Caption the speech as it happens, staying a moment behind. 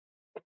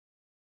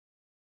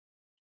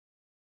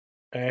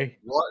Hey,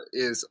 What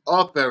is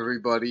up,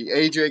 everybody?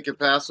 AJ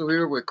Capasso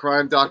here with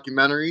Crime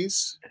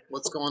Documentaries.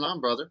 What's going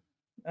on, brother?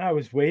 I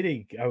was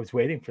waiting. I was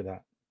waiting for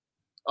that.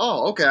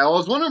 Oh, okay. I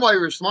was wondering why you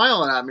were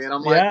smiling at me, and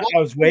I'm like, Yeah, what? I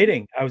was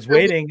waiting. I was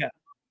waiting.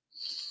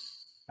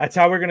 That's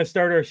how we're going to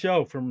start our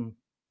show from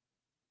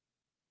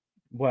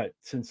what,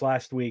 since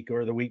last week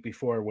or the week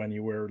before when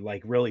you were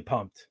like really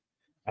pumped.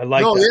 I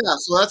like No, that. yeah.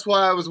 So that's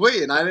why I was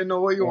waiting. I didn't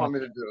know what you Yeah. want me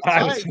to do. I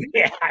Hi. was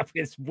yeah, I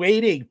was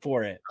waiting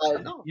for it.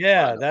 No, I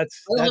Yeah, know.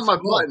 that's I don't have that's my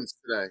cool. buttons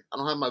today. I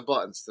don't have my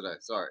buttons today.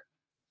 Sorry.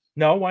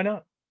 No, why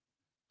not?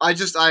 I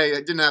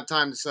didn't have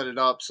time to set it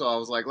up, so I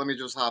was like, let me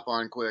just hop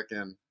on quick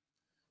and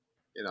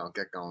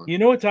get going. You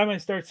know what time I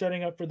start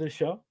setting up for this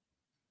show?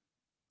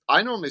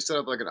 I normally set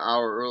up like an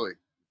hour early,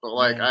 but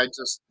like Yeah. I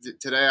just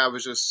today I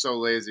was just so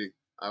lazy.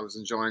 I was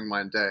enjoying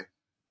my day.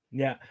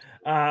 Yeah.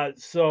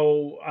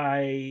 So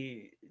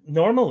I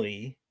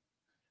normally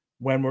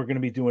when we're going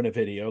to be doing a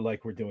video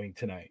like we're doing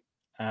tonight.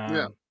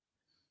 Yeah. Um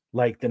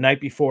Like the night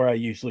before, I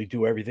usually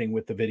do everything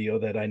with the video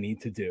that I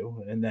need to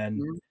do, and then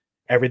Mhm.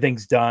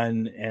 everything's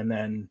done and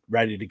then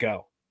ready to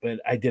go. But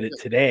I did it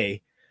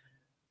today,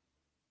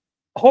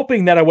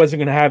 hoping that I wasn't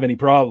going to have any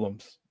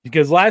problems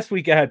because last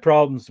week I had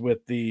problems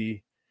with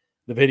the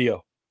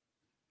video.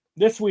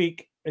 This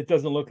week it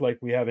doesn't look like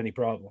we have any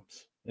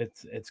problems.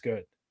 It's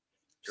good.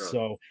 Good.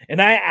 So,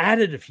 and I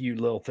added a few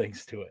little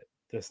things to it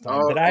this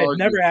time Oh, that I had oh,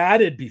 never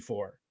added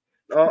before.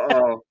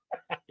 uh-oh.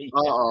 Yeah.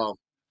 Uh-oh.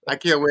 I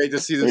can't wait to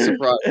see the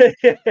surprise.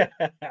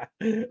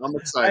 I'm I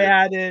excited.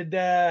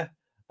 added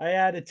I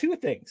added two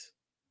things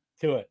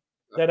to it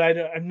that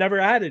I've never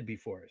added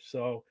before.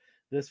 So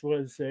this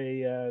was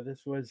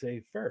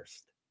a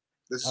first.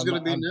 This is I'm,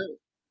 gonna be I'm new.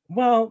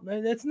 well,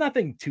 it's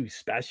nothing too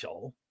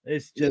special.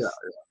 It's Yeah. just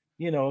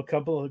a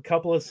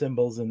couple of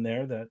symbols in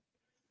there that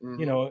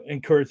Mm-hmm.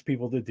 encourage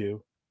people to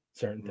do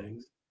certain Mm-hmm.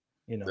 things.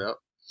 You know, Yep.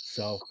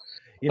 so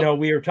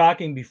we were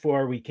talking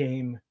before we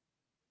came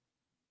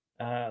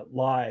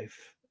live,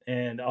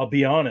 and I'll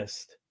be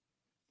honest.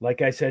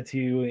 Like I said to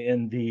you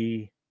in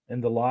the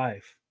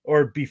live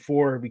or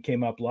before we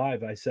came up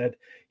live, I said,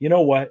 you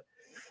know what?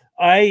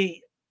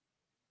 I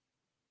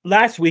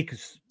last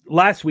week's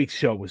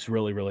show was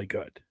really, really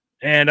good.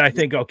 And I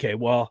think, okay,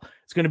 well,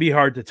 it's gonna be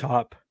hard to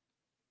top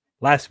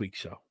last week's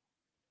show.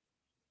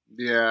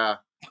 Yeah.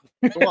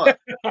 But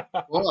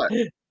but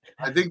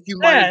I think you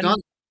might have done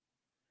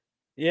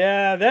Then,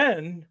 yeah,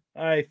 then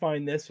I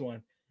find this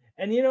one.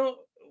 And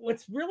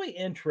what's really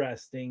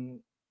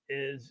interesting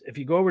is if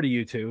you go over to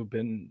YouTube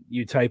and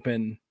you type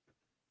in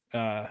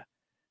uh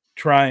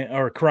crime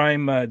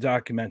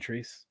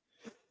documentaries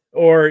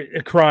or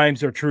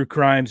crimes or true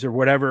crimes or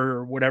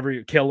whatever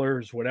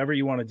killers, whatever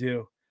you want to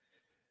do.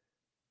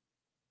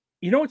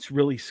 What's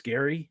really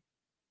scary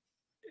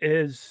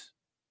is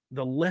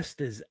the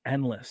list is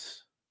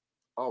endless.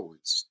 Oh,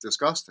 it's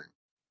disgusting.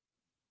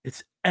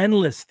 It's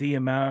endless the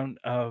amount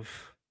of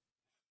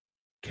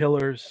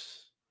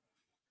killers,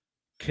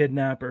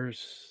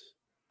 kidnappers,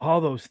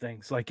 all those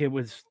things. Like it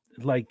was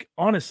like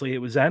honestly, it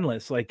was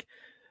endless. Like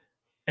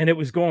and it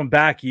was going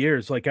back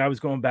years. Like I was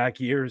going back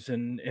years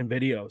in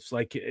videos.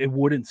 Like it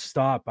wouldn't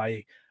stop.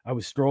 I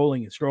was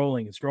scrolling and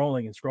scrolling and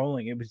scrolling and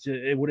scrolling.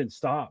 It wouldn't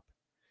stop.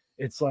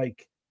 It's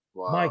like,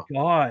 my Wow.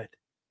 God,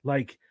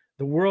 like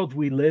the world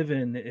we live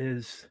in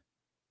is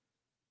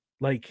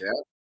like Yeah.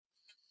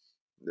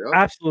 Yep.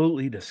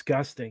 absolutely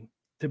disgusting,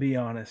 to be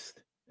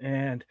honest.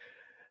 And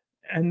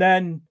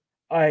then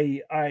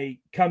I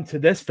come to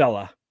this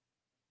fella.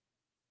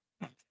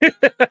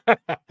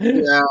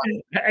 Yeah.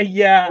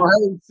 Yeah, Go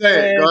ahead and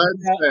say it. Go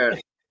and ahead and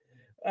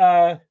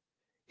say it.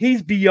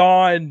 he's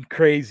beyond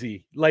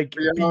crazy, like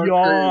Beyond crazy.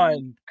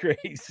 beyond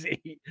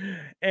crazy.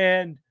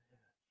 And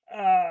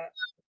uh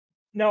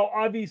now,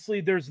 obviously,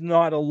 there's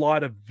not a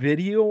lot of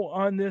video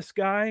on this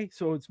guy,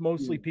 so it's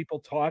mostly Hmm. people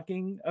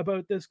talking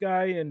about this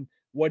guy and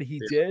what he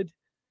Yeah. did.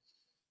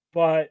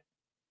 But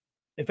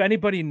if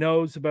anybody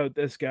knows about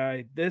this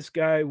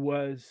guy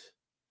was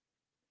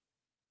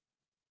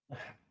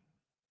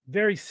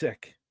very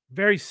sick,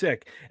 very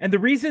sick. And the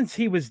reasons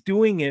he was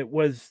doing it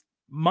was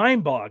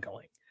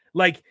mind-boggling.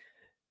 Like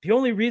the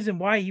only reason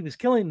why he was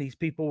killing these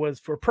people was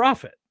for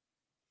profit.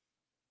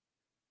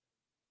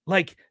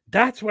 Like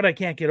that's what I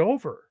can't get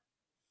over.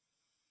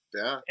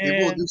 Yeah.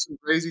 People will do And some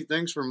crazy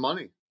things for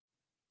money.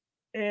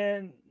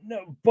 and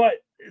no, but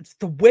it's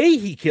the way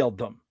he killed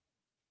them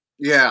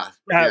Yeah.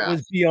 that Yeah.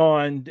 was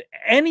beyond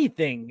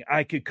anything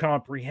I could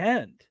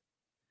comprehend.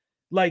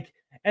 Like,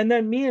 and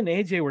then me and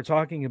AJ were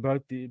talking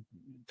about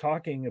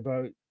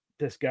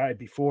this guy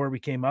before we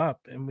came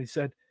up, and we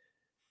said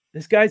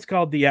this guy's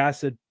called the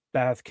acid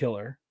bath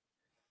killer.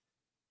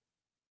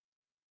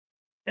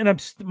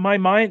 And my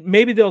mind,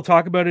 maybe they'll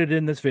talk about it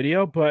in this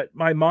video, but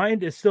my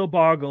mind is still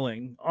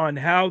boggling on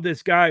how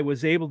this guy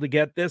was able to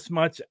get this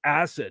much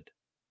acid.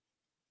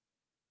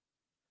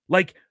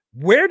 Like,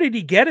 where did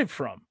he get it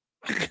from?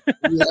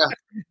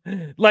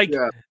 Yeah. Like,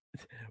 Yeah.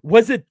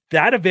 was it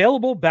that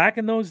available back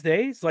in those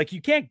days? Like,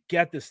 you can't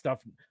get this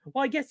stuff.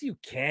 Well, I guess you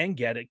can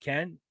get it,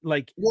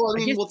 like, Well, I I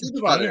mean, guess well, you think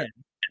about it.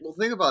 can. Well,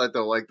 think about it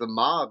though. Like the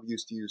mob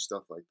used to use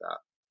stuff like that.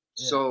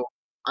 Yeah. So,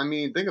 I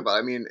mean, think about it.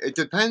 I mean, it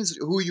depends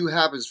who you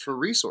have as for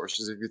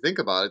resources. If you think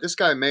about it, this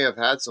guy may have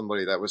had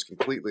somebody that was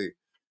completely,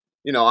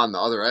 on the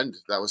other end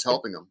that was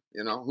helping him.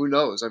 Who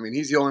knows? I mean,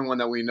 he's the only one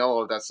that we know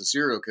of that's the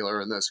serial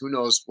killer in this. Who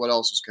knows what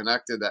else was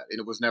connected that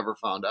it was never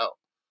found out?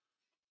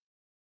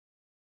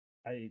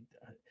 I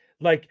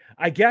like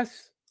I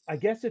guess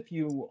if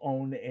you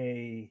own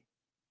a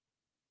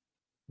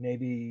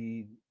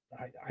maybe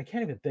I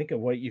can't even think of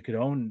what you could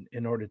own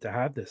in order to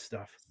have this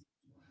stuff.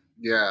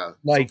 Yeah.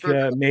 So Like, fair.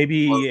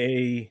 maybe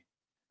a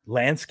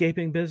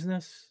landscaping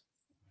business?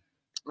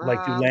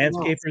 Like, do I don't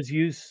know. landscapers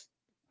use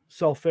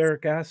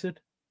sulfuric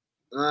acid?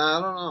 I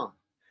don't know.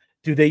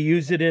 Do they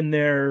use it in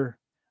their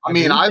I I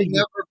mean, believe I've they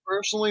use never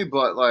personally,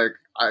 but like,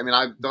 I mean,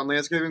 I've done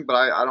landscaping, but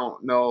I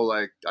don't know.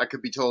 Like, I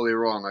could be totally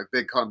wrong. Like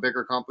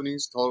bigger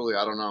companies, totally.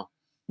 I don't know.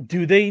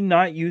 do they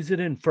not use it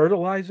in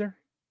fertilizer?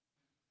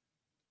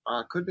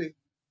 Could be.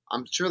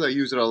 I'm sure they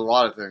use it on a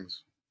lot of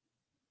things.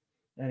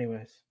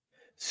 Anyways.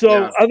 So,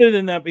 Yeah. other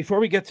than that, before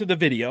we get to the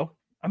video,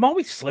 I'm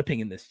always slipping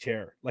in this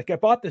chair. Like, I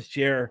bought this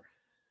chair,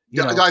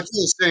 you Yeah, know, I feel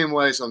the same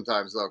way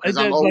sometimes though, I because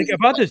I'm did like, always I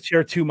bought this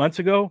chair 2 months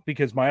ago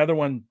because my other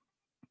one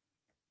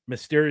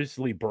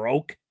mysteriously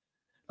broke.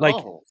 Like,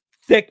 oh,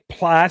 thick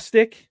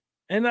plastic,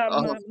 and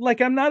oh,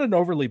 I'm not an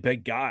overly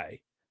big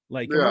guy.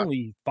 Like, I'm yeah,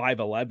 only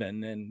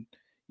 5'11", and,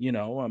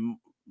 I'm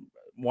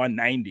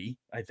 190,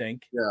 I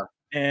think. yeah.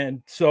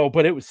 And so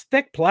but it was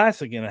thick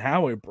plastic, and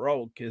how it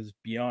broke is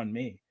beyond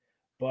me.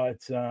 But,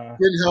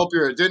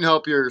 Didn't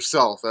help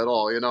yourself at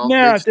all. no,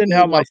 Made it you didn't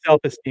feel help my more.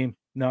 self-esteem.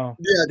 No,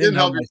 Yeah, it didn't didn't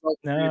help help my your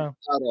self-esteem no,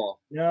 at all,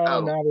 no,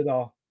 at all. not at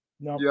all.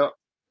 Nope. Yep.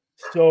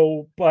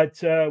 So, but,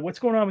 what's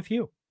going on with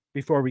you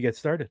before we get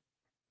started?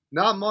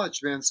 Not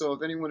much, man. So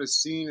if anyone has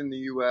seen in the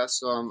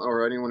U.S.,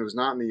 or anyone who's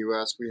not in the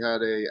U.S., we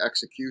had a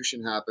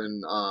execution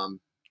happen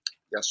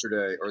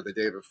yesterday or the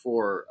day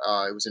before.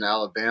 It was in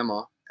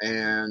Alabama,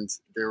 and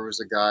there was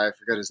a guy. I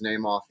forget his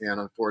name offhand,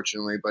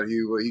 unfortunately, but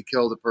he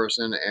killed a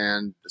person,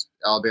 and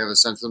Alabama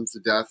sentenced him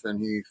to death.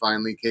 And he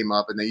finally came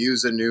up, and they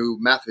used a new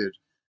method,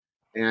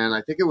 and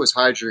I think it was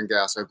hydrogen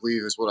gas. I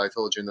believe is what I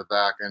told you in the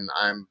back, and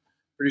I'm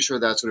pretty sure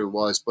that's what it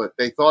was. But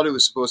they thought it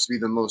was supposed to be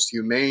the most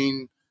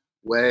humane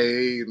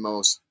way,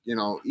 most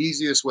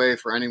easiest way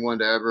for anyone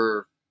to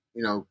ever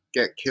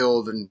get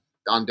killed and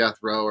on death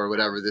row or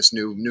whatever. This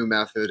new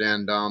method,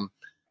 and the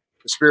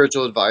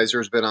spiritual advisor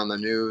has been on the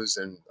news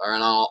and are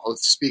all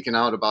speaking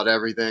out about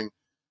everything.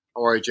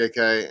 Or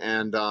JK,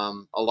 and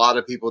a lot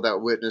of people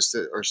that witnessed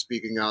it are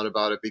speaking out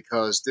about it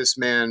because this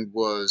man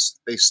was.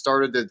 They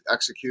started the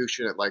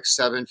execution at like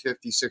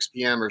 7:56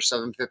 p.m. or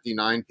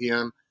 7:59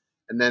 p.m.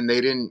 and then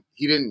they didn't.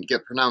 He didn't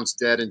get pronounced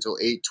dead until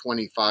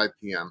 8:25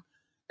 p.m.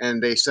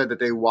 And they said that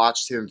they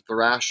watched him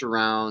thrash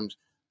around,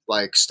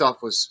 like stuff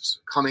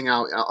was coming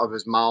out of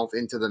his mouth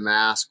into the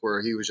mask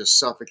where he was just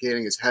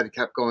suffocating. His head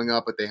kept going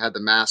up, but they had the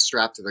mask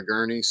strapped to the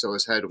gurney, so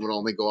his head would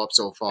only go up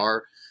so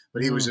far,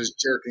 but he was Mm, just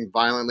jerking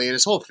violently, and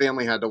his whole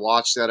family had to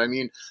watch that. I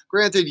mean,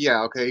 granted,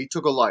 yeah, okay, he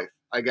took a life.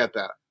 I get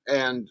that.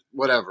 And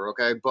whatever,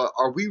 okay, but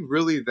are we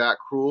really that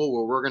cruel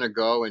where we're going to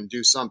go and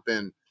do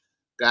something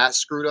that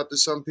screwed up to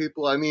some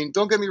people? I mean,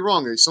 don't get me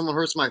wrong. If someone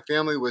hurts my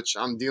family, which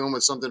I'm dealing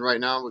with something right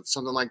now with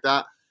something like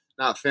that,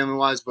 not family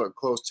wise, but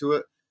close to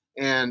it.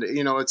 And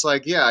it's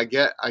like, yeah, I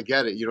get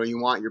it. You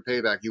want your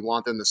payback. You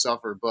want them to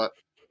suffer, but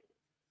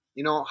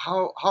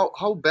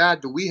how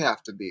bad do we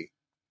have to be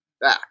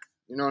back?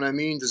 You know what I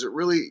mean? Does it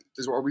really?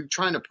 Are we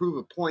trying to prove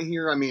a point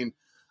here? I mean,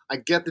 I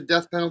get the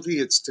death penalty.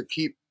 It's to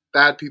keep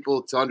bad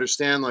people to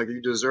understand, like,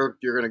 you're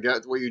going to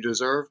get what you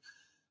deserve.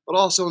 But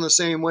also in the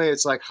same way,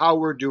 it's like how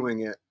we're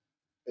doing it.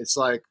 It's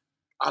like,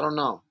 I don't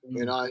know.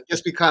 mm, It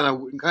gets me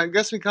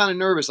kind of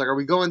nervous. Like, are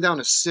we going down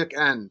a sick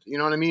end? You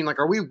know what I mean? Like,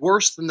 are we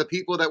worse than the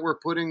people that we're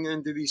putting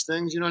into these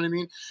things? You know what I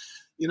mean?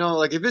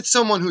 Like if it's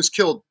someone who's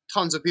killed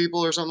tons of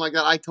people or something like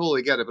that, I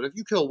totally get it. But if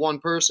you kill one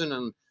person,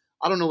 and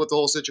I don't know what the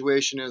whole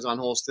situation is on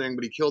whole thing,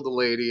 but he killed a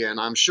lady, and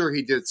I'm sure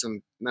he did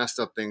some messed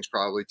up things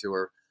probably to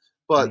her.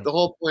 But mm, the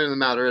whole point of the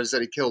matter is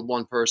that he killed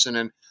one person,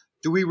 and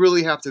do we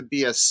really have to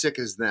be as sick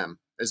as them?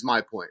 Is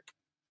my point.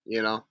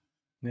 You know?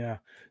 yeah.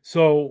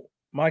 So,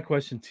 my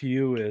question to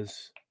you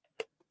is,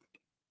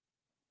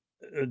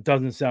 it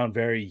doesn't sound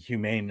very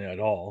humane at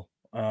all,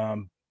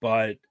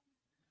 but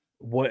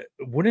what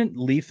wouldn't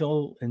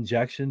lethal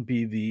injection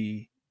be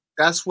the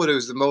That's what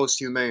is the most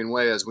humane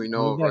way as we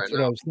know well, of right that's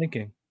what I now. was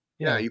thinking.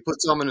 Yeah, Yeah. you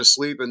put someone to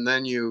sleep, and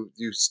then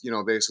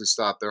basically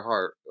stop their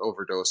heart,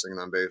 overdosing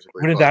them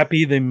basically. Wouldn't But that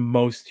be the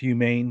most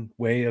humane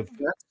way of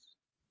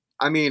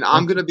I mean,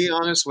 I'm thinking? gonna be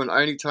honest. When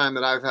any time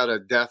that I've had a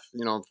death,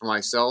 for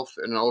myself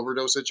in an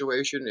overdose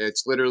situation,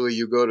 it's literally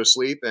you go to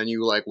sleep and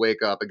you like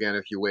wake up again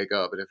if you wake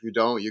up, and if you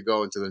don't, you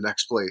go into the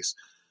next place.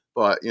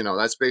 But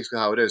that's basically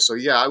how it is. So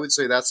yeah, I would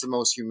say that's the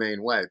most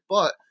humane way.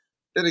 But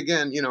then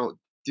again,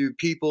 do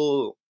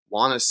people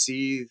want to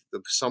see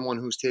someone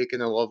who's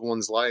taken a loved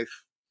one's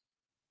life?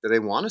 Do they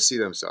want to see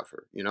them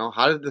suffer?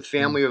 How did the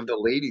Mm, family of the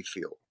lady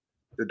feel?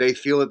 Did they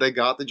feel that they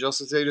got the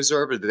justice they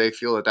deserved, or did they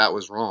feel that that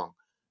was wrong?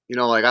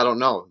 Like I don't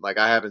know. Like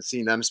I haven't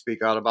seen them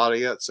speak out about it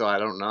yet, so I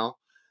don't know.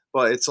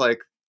 But it's like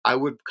I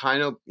would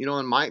kind of,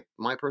 in my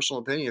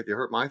personal opinion, if you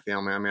hurt my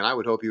family, I mean, I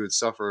would hope you would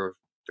suffer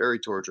very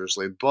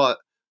torturously. But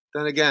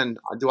then again,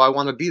 do I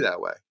want to be that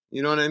way?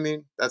 You know what I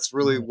mean? That's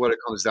really Mhm. what it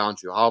comes down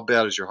to. How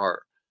bad is your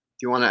heart?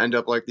 Do you want to end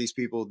up like these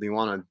people? Do you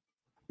want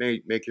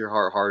to make your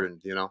heart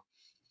hardened?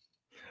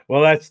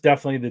 Well, that's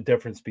definitely the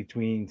difference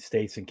between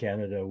states and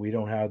Canada. We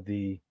don't have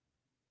the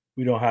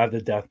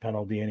death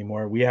penalty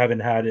anymore. We haven't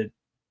had it.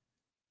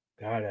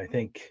 God, I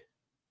think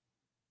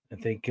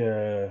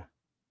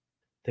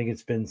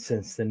it's been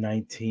since the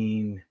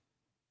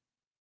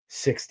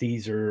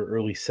 1960s or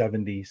early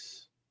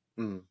 70s.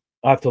 Mm,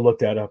 I'll have to look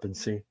that up and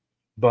see.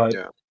 But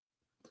yeah,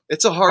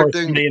 it's a of hard course,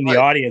 thing to somebody in the fight.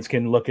 audience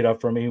can look it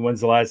up for me. When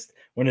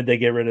did they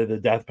get rid of the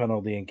death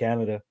penalty in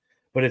Canada?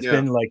 But it's Yeah.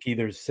 been like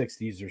either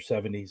 60s or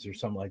 70s or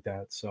something like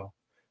that. So,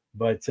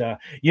 but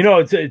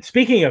it's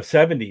speaking of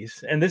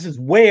 70s, and this is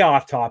way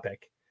off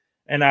topic.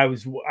 And I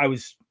was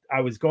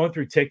going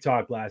through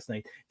TikTok last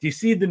night. Do you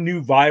see the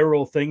new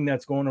viral thing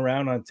that's going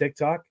around on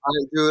TikTok?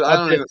 Dude, I Of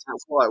don't this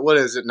even. What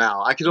is it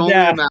now? I can only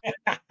Yeah.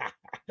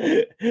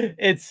 imagine.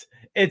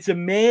 It's a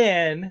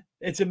man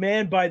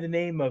by the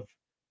name of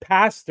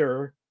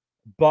Pastor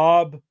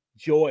Bob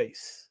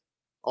Joyce,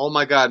 Oh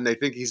my God, and they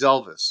think he's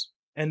Elvis.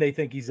 and they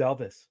think he's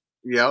Elvis.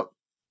 Yep.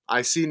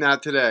 I seen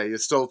that today.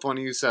 It's so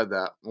funny you said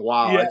that.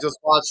 Wow. I Yeah, just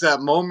watched that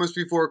moments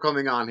before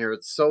coming on here.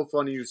 It's so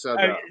funny you said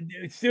I that.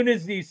 as soon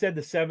as you said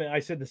I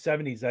said the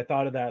 70s, I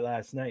thought of that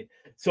last night.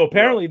 So Yeah.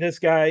 apparently this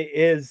guy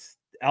is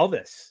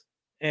Elvis,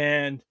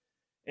 and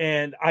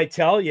I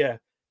tell you,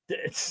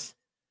 it's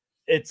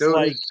it's Dude,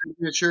 like his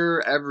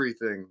signature,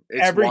 everything.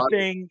 It's wild.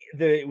 everything,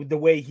 the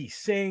way he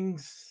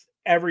sings,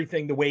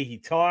 everything, the way he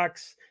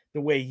talks,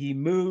 the way he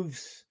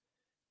moves,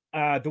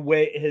 the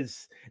way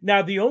his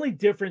now the only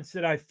difference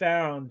that I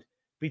found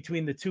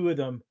between the two of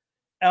them,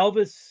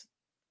 Elvis,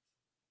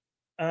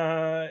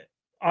 uh,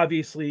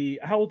 obviously,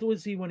 how old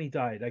was he when he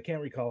died? I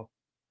can't recall.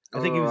 I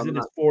think he was I'm in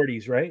his not,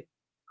 40s, right?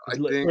 I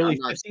think, I'm Early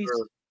not 50s,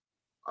 sure.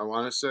 I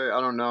want to say,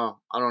 I don't know.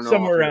 I don't know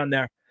somewhere offhand. around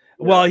there.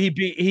 Well, Yeah.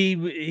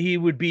 he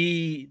would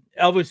be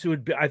Elvis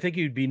would be I think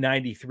he would be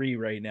 93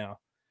 right now.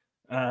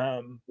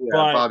 Yeah.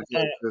 But Bob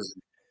Jones is,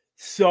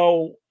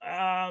 so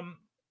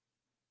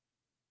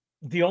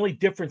the only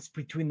difference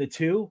between the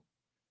two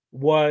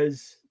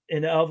was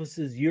in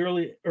Elvis's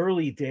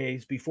early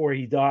days before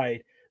he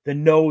died, the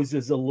nose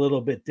is a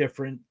little bit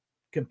different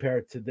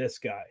compared to this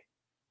guy.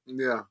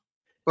 yeah.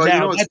 But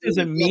Now, it's that funny.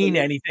 doesn't Yeah, mean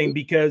anything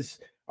because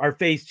our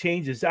face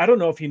changes. I don't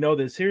know if you know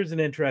this. Here's an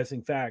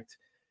interesting fact.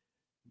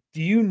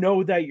 Do you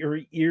know that your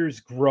ears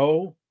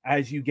grow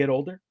as you get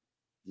older?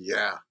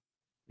 yeah.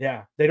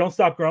 Yeah, they don't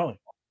stop growing.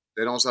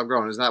 They don't stop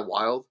growing. Isn't that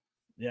wild?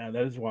 Yeah,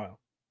 that is wild.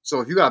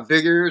 So if you got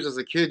big ears as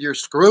a kid, you're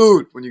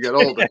screwed when you get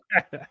older.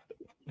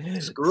 So,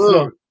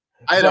 Screwed.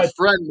 I had a but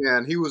friend,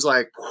 man. He was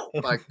like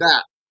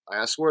that.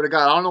 I swear to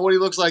God, I don't know what he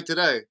looks like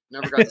today.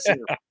 Never got to see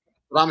him,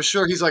 but I'm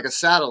sure he's like a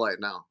satellite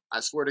now. I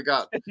swear to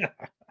God,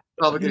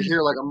 probably could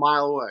hear like a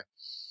mile away.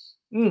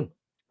 Mm.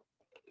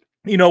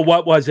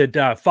 What was it,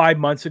 5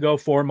 months ago,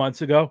 4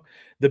 months ago?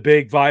 The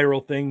big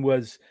viral thing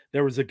was I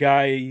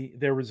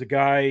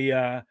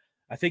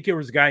think there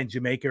was a guy in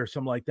Jamaica or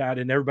something like that,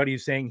 and everybody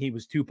was saying he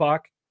was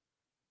Tupac.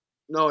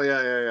 No,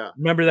 yeah, yeah, yeah,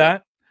 Remember yeah,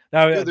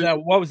 that? yeah.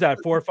 What was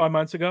that, 4 or 5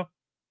 months ago?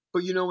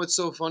 But what's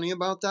so funny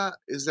about that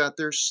is that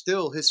there's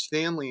still his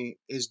family,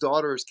 his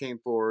daughters came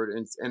forward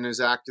and has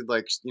acted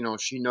like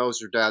she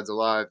knows her dad's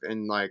alive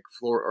in like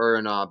Florida or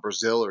in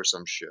Brazil or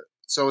some shit.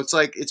 So it's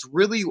like it's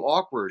really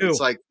awkward. It's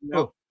Who? like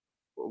Who?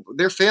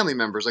 they're family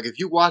members. Like if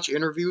you watch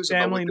interviews about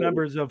what Family they're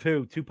members of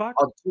who? Tupac?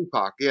 of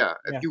Tupac, yeah.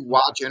 If Yeah, you okay.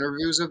 watch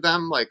interviews of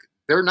them, like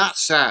they're not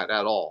sad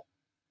at all,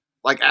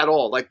 like at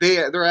all. Like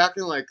they're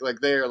acting like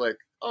they're like,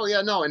 oh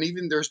yeah, no. And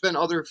even there's been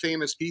other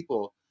famous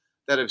people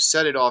that have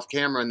said it off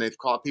camera and they've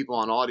caught people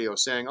on audio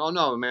saying, oh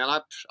no, man,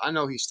 I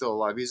know he's still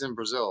alive. He's in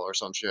Brazil or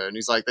some shit. And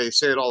he's like, they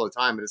say it all the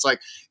time, and it's like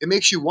it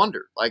makes you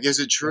wonder, like, is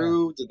it Yeah.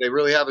 true? Did they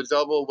really have a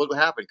double? What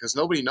happened? Because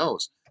nobody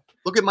knows.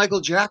 Look at Michael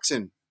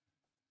Jackson.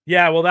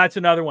 Yeah, well, that's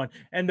another one.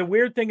 And the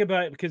weird thing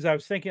about because I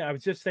was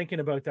just thinking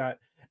about that.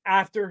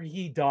 After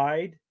he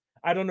died,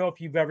 I don't know if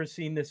you've ever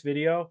seen this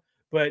video,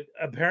 but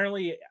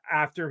apparently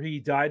after he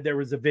died, there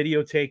was a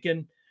video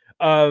taken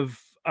of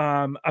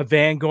a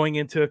van going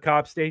into a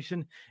cop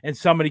station and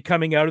somebody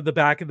coming out of the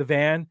back of the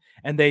van,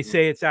 and they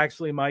say it's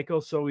actually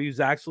Michael, so he was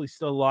actually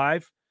still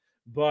alive.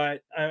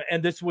 But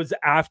and this was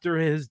after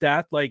his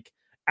death, like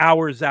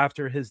hours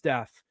after his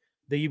death,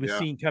 that he was Yeah.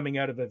 seen coming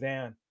out of a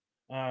van,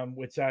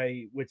 which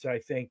I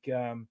think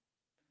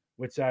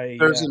which I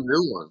There's a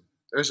new one.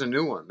 There's a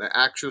new one. The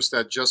actress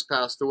that just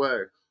passed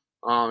away.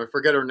 I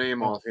forget her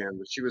name oh, offhand,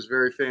 but she was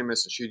very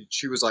famous. And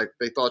she was like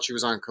they thought she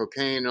was on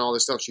cocaine and all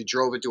this stuff. She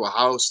drove into a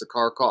house. The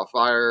car caught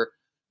fire,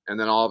 and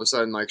then all of a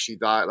sudden, like she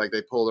died. Like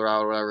they pulled her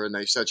out or whatever, and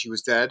they said she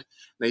was dead.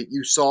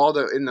 You saw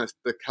in the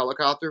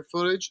helicopter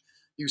footage.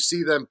 You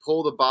see them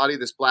pull the body,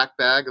 this black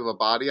bag of a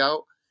body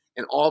out,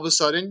 and all of a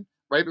sudden,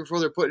 right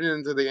before they're putting it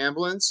into the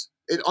ambulance,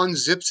 it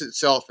unzips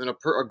itself and a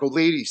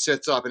lady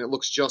sits up and it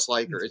looks just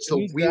like her. It's the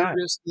Who's that?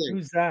 weirdest thing.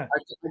 Who's that?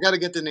 I got to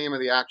get the name of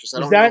the actress. I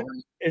Is don't know that her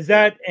name. is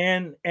Yeah. that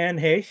Anne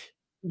Heche?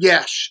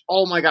 Yes.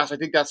 Oh my gosh, I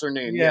think that's her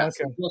name. Yeah, Yes.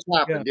 It okay. just Yeah,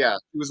 happened. Yeah.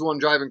 She was the one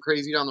driving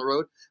crazy down the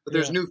road. But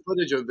there's yeah. new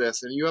footage of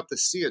this and you have to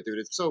see it, dude.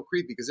 It's so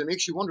creepy because it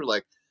makes you wonder,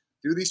 like,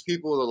 do these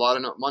people with a lot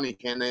of money,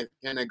 can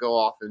they go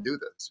off and do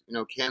this?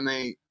 Can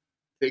they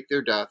fake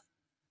their death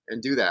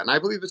and do that? And I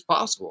believe it's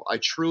possible. I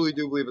truly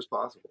do believe it's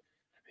possible.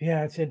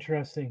 Yeah, it's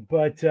interesting.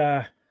 But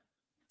yeah,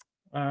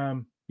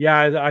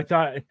 I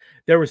thought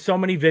there were so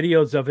many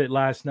videos of it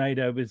last night.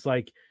 I was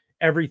like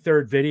every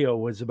third video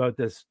was about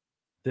this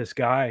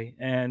guy.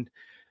 And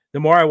the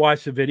more I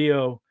watched the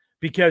video,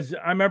 because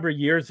I remember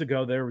years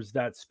ago there was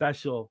that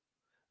special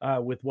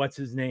with what's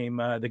his name,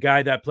 the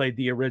guy that played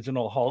the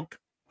original Hulk.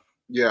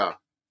 Yeah.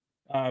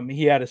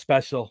 He had a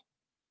special.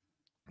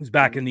 It was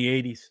back in the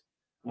 80s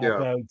Yeah.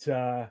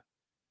 about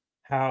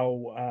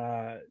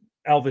how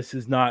Elvis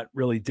is not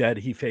really dead.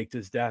 He faked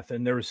his death.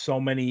 And there were so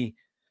many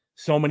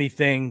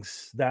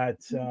things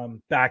that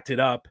backed it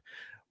up.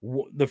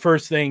 The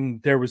first thing,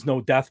 there was no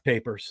death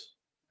papers.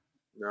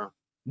 Yeah.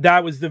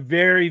 That was the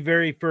very,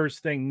 very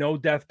first thing. No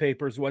death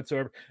papers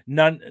whatsoever.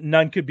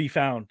 None could be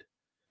found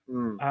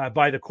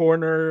by the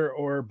coroner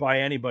or by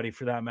anybody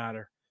for that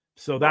matter.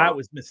 So that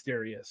was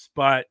mysterious.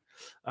 But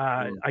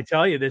I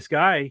tell you, this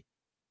guy,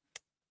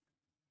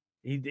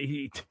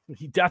 he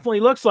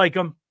definitely looks like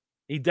him.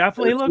 He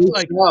definitely looks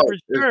like him for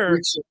sure.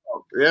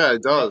 Yeah,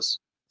 it does.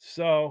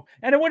 So,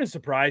 and it wouldn't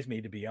surprise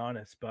me, to be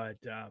honest, but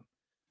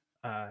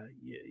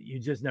you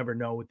just never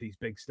know with these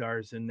big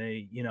stars. And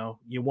they,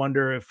 you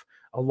wonder if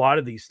a lot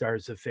of these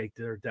stars have faked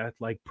their death,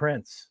 like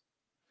Prince,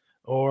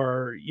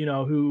 or,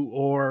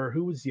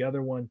 who was the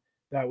other one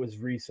that was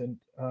recent?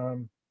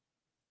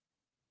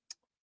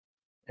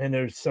 And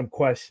there's some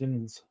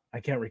questions I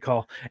can't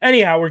recall.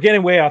 Anyhow, we're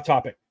getting way off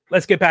topic.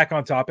 Let's get back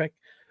on topic.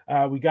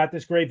 We got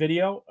this great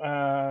video.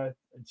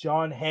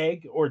 John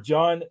Haigh, or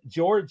John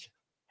George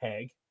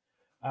Haigh,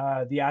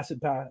 the acid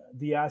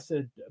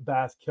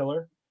bath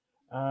killer.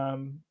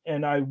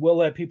 And I will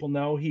let people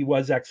know he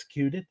was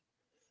executed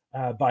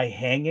by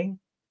hanging,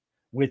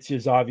 which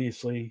is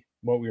obviously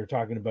what we were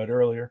talking about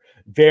earlier.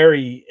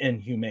 Very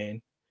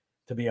inhumane,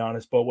 to be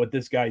honest. But what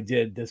this guy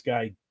did, this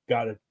guy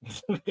got it.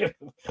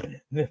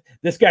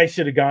 This guy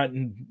should have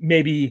gotten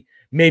maybe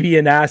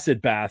an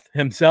acid bath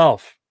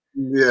himself.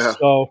 Yeah.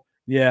 So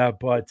yeah,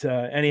 but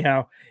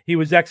anyhow, he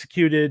was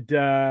executed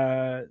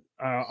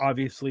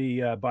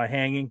obviously by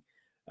hanging.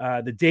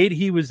 The date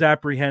he was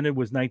apprehended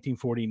was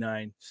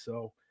 1949.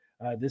 So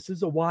this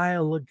is a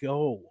while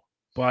ago.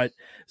 But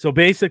so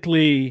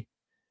basically,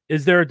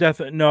 is there a death?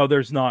 No,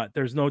 there's not.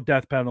 There's no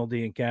death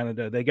penalty in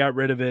Canada. They got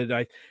rid of it.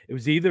 It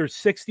was either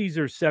 60s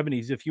or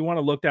 70s. If you want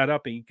to look that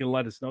up and you can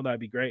let us know, that'd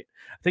be great.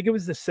 I think it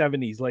was the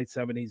 70s, late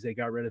 70s. They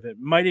got rid of it.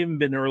 Might even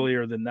been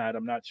earlier than that.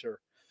 I'm not sure.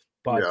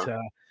 But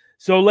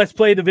so let's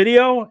play the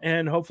video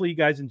and hopefully you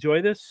guys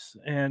enjoy this.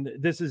 And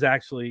this is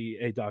actually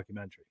a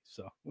documentary.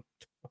 So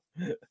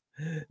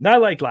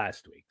not like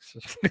last week's.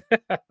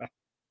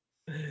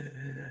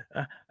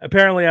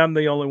 Apparently I'm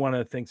the only one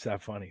that thinks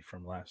that funny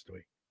from last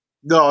week.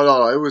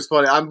 No, it was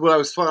funny.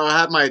 I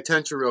had my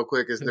attention real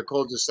quick as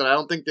Nicole just said, I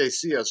don't think they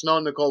see us. No,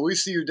 Nicole, we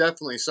see you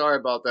definitely. Sorry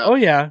about that. Oh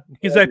yeah,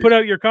 because I put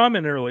out your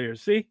comment earlier.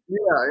 See? Yeah.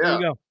 There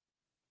you go.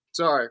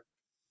 Sorry.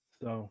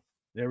 So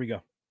there we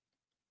go.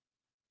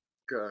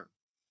 Good.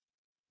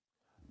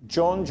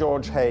 John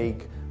George Haigh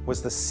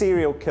was the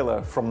serial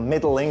killer from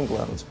Middle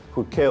England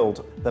who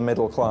killed the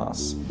middle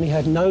class. He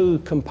had no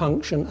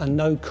compunction and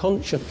no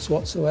conscience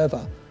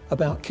whatsoever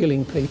about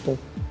killing people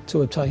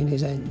to obtain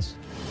his ends.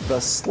 The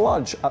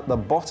sludge at the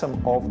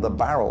bottom of the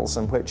barrels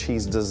in which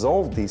he's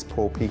dissolved these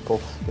poor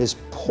people is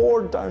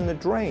poured down the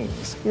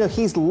drains.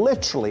 He's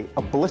literally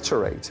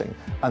obliterating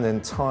an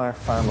entire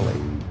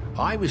family.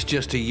 I was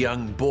just a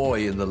young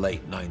boy in the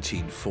late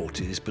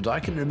 1940s, but I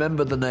can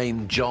remember the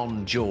name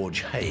John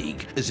George Haigh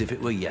as if it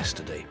were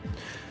yesterday.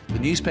 The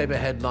newspaper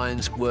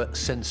headlines were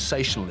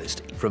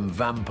sensationalist, from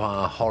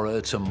vampire horror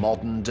to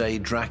modern-day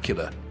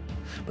Dracula.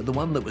 But the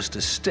one that was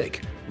to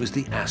stick was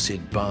the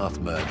acid bath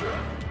murderer.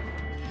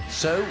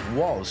 So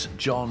was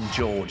John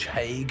George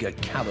Haigh a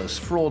callous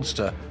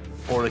fraudster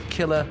or a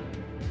killer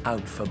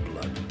out for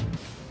blood?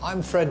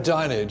 I'm Fred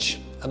Dinage,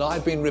 and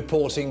I've been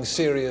reporting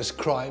serious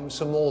crimes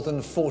for more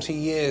than 40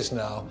 years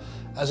now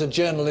as a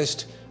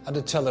journalist and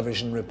a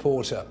television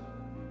reporter.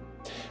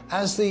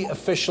 As the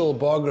official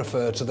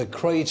biographer to the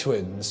Kray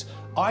twins,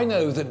 I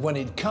know that when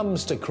it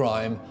comes to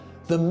crime,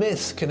 the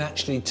myth can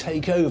actually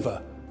take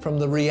over from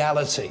the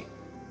reality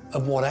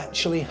of what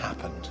actually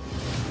happened.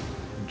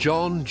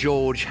 John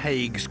George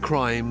Haigh's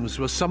crimes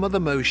were some of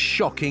the most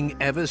shocking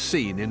ever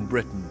seen in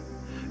Britain.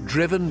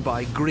 Driven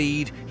by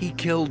greed, he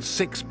killed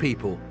 6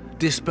 people,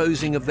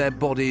 disposing of their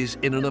bodies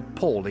in an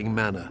appalling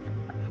manner.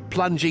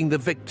 Plunging the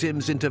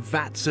victims into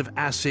vats of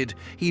acid,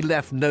 he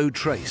left no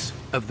trace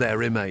of their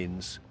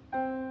remains.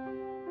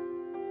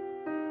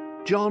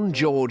 John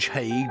George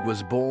Haigh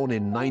was born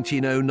in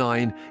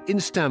 1909 in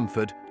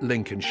Stamford,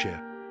 Lincolnshire.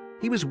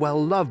 He was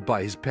well loved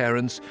by his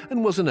parents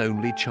and was an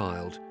only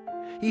child.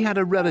 He had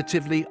a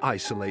relatively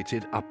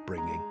isolated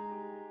upbringing.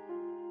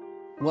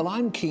 Well,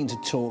 I'm keen to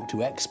talk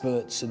to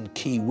experts and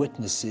key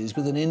witnesses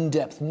with an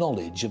in-depth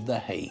knowledge of the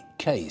Haigh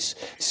case.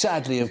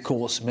 Sadly, of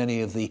course,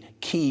 many of the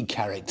key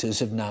characters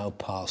have now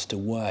passed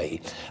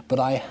away. But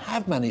I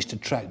have managed to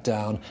track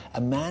down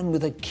a man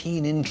with a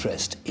keen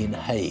interest in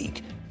Haigh,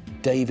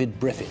 David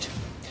Briffett.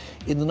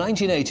 In the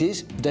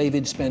 1980s,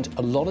 David spent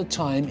a lot of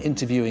time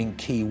interviewing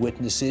key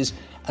witnesses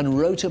and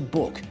wrote a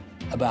book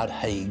about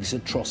Haigh's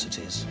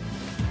atrocities.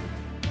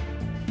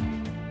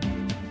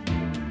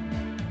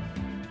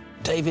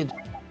 David,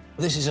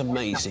 this is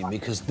amazing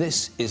because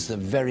this is the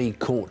very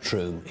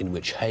courtroom in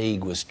which Haigh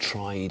was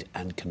tried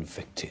and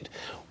convicted.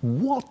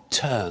 What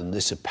turned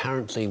this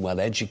apparently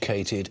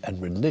well-educated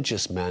and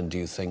religious man, do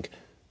you think,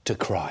 to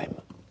crime?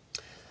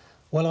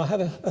 Well, I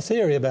have a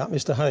theory about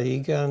Mr.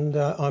 Haigh, and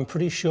I'm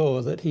pretty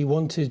sure that he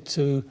wanted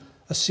to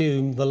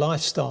assume the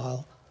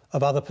lifestyle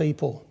of other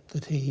people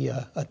that he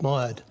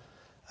admired.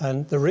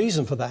 And the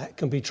reason for that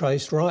can be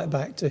traced right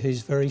back to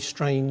his very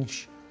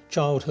strange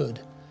childhood.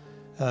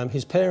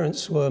 His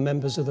parents were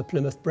members of the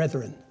Plymouth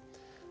Brethren,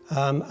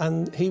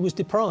 and he was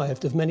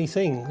deprived of many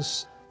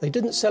things. They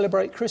didn't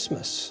celebrate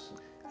Christmas,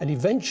 and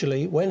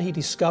eventually, when he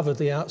discovered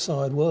the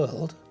outside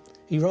world,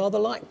 he rather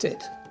liked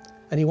it,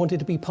 and he wanted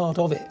to be part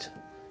of it,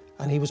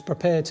 and he was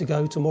prepared to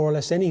go to more or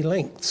less any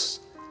lengths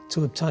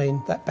to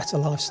obtain that better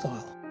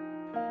lifestyle.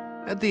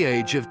 At the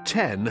age of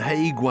 10,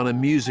 Haigh won a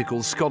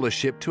musical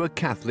scholarship to a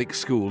Catholic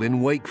school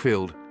in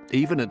Wakefield.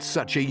 Even at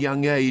such a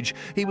young age,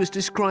 he was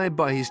described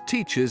by his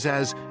teachers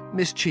as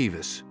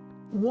mischievous.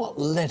 What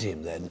led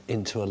him then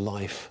into a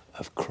life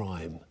of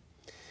crime?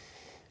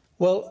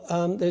 Well,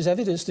 there's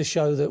evidence to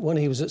show that when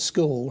he was at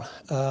school,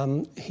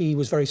 he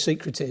was very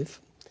secretive.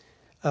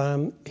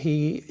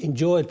 He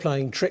enjoyed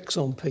playing tricks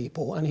on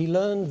people, and he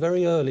learned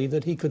very early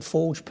that he could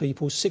forge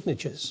people's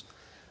signatures.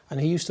 And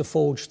he used to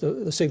forge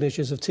the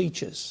signatures of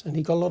teachers, and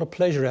he got a lot of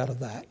pleasure out of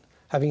that,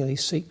 having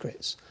these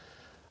secrets.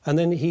 And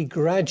then he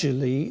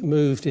gradually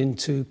moved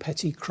into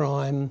petty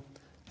crime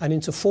and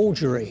into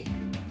forgery.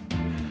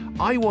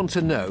 I want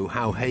to know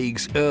how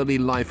Haigh's early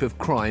life of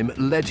crime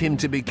led him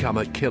to become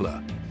a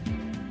killer.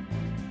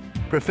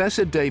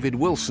 Professor David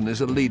Wilson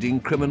is a leading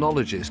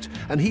criminologist,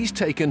 and he's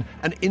taken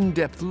an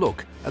in-depth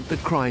look at the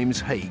crimes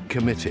Haigh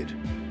committed.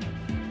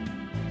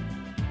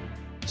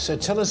 So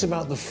tell us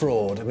about the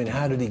fraud. I mean,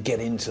 how did he get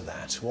into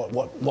that?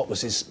 What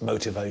was his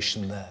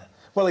motivation there?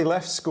 Well, he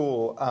left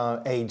school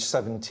age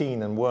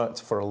 17 and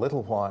worked for a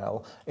little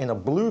while in a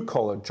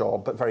blue-collar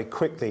job, but very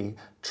quickly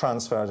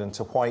transferred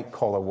into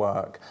white-collar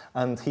work.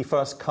 And he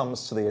first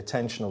comes to the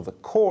attention of the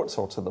courts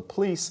or to the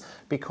police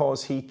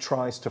because he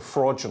tries to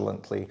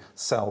fraudulently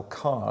sell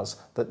cars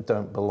that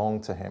don't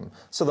belong to him.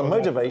 So the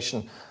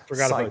motivation,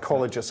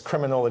 psychologists,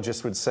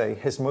 criminologists would say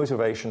his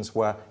motivations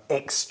were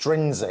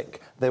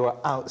extrinsic. They were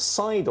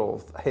outside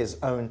of his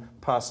own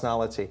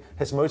personality.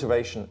 His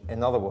motivation,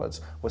 in other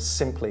words, was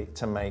simply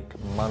to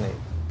make money.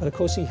 But of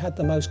course he had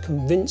the most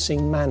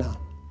convincing manner,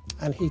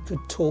 and he could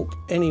talk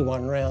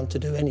anyone round to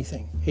do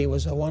anything. He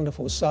was a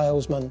wonderful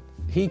salesman.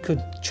 He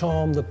could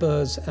charm the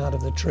birds out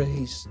of the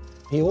trees.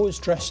 He always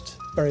dressed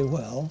very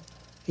well.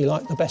 He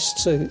liked the best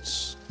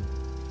suits.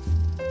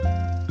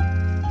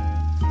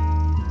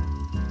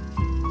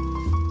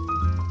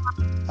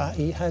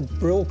 He had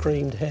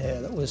brill-creamed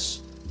hair that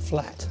was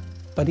flat,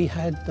 but he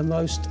had the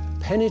most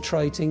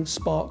penetrating,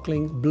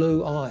 sparkling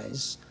blue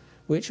eyes,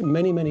 which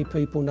many, many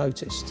people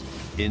noticed.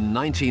 In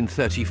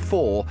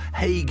 1934,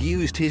 Haigh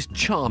used his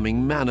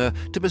charming manner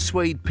to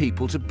persuade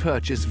people to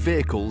purchase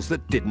vehicles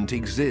that didn't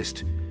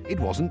exist. It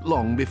wasn't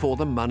long before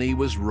the money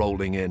was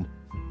rolling in.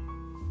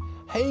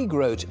 Haigh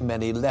wrote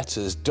many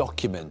letters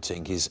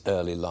documenting his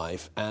early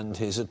life and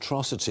his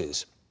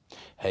atrocities.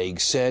 Haigh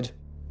said,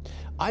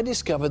 "I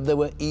discovered there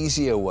were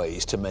easier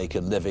ways to make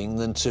a living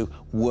than to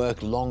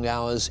work long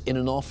hours in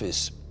an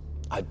office.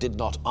 I did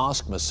not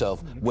ask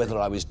myself whether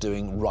I was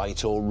doing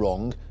right or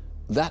wrong.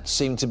 That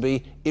seemed to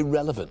be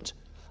irrelevant.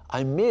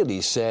 I merely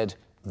said,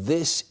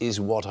 this is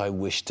what I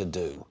wish to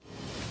do."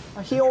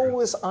 He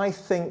always, I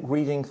think,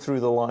 reading through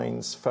the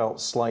lines, felt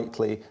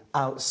slightly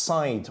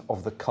outside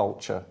of the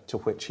culture to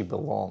which he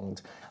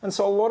belonged. And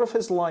so a lot of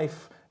his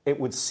life, it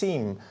would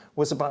seem,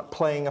 was about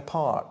playing a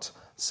part.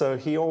 So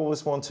he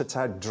always wanted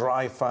to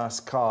drive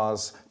fast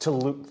cars, to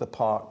look the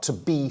part, to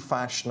be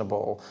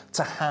fashionable,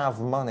 to have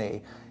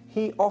money.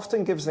 He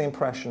often gives the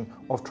impression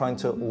of trying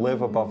to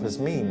live above his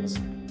means.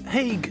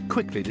 Haigh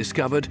quickly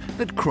discovered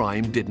that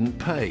crime didn't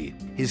pay.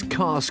 His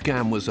car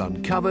scam was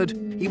uncovered.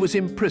 He was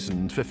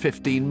imprisoned for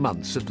 15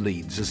 months at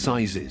Leeds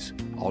Assizes.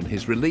 On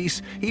his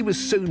release, he was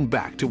soon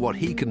back to what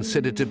he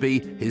considered to be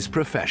his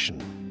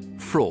profession: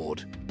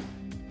 fraud.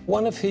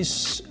 One of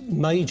his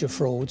major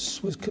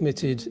frauds was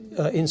committed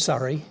in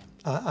Surrey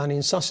and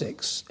in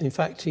Sussex. In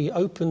fact, he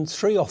opened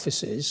 3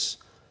 offices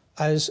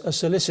as a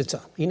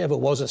solicitor. He never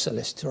was a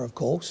solicitor, of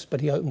course,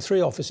 but he opened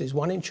 3 offices,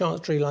 one in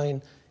Chancery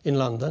Lane in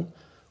London,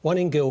 one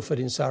in Guildford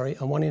in Surrey,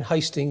 and one in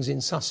Hastings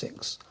in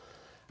Sussex.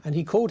 and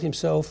he called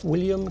himself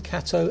William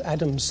Cato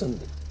Adamson,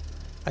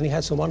 and he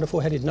had some wonderful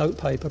headed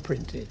notepaper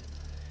printed.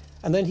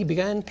 And then he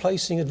began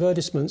placing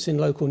advertisements in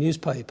local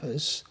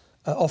newspapers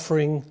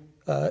offering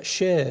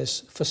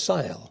shares for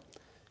sale,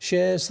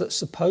 shares that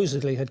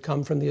supposedly had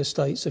come from the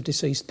estates of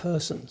deceased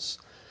persons.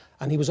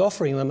 And he was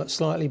offering them at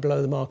slightly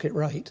below the market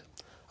rate.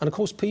 And of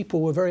course,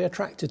 people were very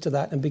attracted to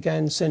that and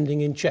began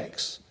sending in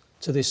cheques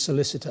to this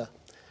solicitor.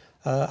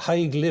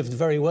 Haigh lived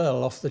very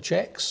well off the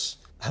cheques.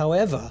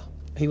 However,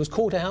 he was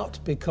caught out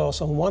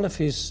because on one of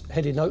his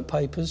headed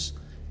notepapers,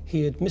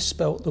 he had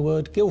misspelt the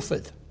word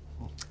Guildford,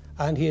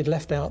 and he had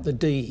left out the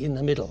D in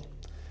the middle.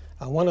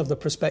 And one of the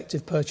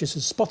prospective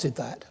purchasers spotted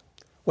that,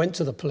 went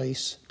to the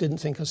police, didn't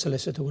think a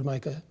solicitor would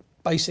make a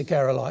basic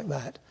error like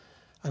that,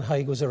 and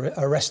Haigh was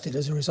arrested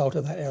as a result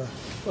of that error.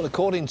 Well,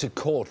 according to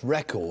court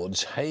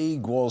records, Haigh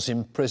was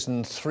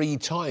imprisoned 3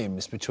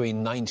 times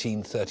between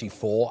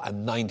 1934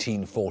 and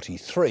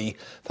 1943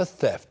 for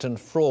theft and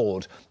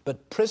fraud.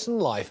 But prison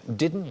life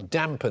didn't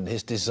dampen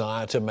his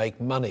desire to make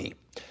money.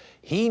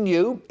 He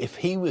knew if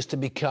he was to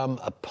become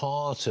a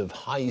part of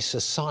high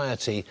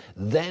society,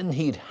 then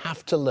he'd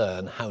have to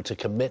learn how to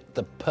commit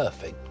the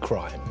perfect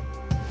crime.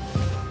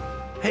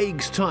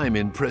 Haigh's time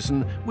in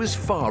prison was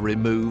far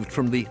removed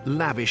from the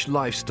lavish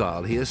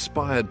lifestyle he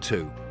aspired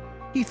to.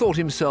 He thought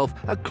himself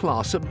a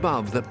class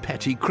above the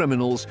petty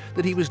criminals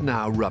that he was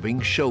now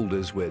rubbing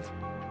shoulders with.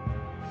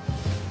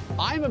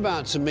 I'm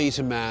about to meet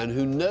a man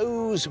who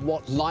knows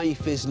what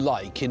life is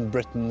like in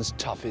Britain's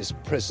toughest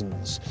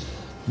prisons.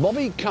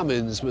 Bobby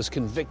Cummins was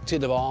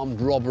convicted of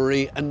armed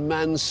robbery and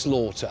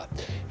manslaughter.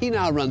 He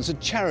now runs a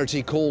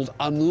charity called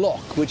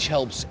Unlock, which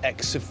helps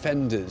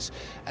ex-offenders.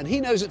 And he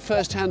knows at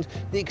first hand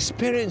the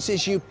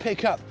experiences you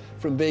pick up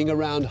from being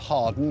around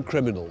hardened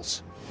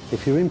criminals.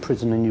 If you're in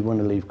prison and you want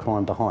to leave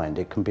crime behind,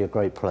 it can be a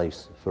great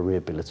place for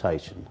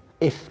rehabilitation.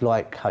 If,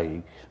 like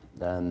Haigh,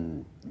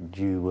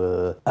 you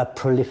were a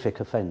prolific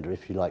offender,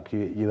 if you like,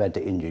 you had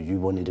it in you, you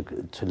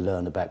wanted to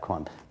learn about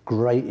crime.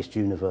 Greatest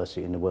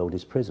university in the world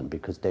is prison,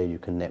 because there you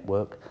can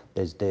network,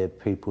 there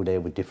people there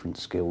with different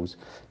skills.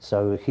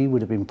 So he would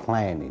have been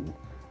planning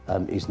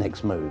his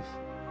next move.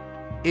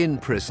 In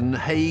prison,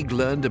 Haigh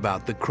learned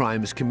about the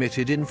crimes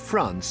committed in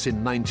France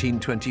in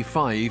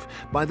 1925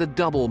 by the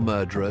double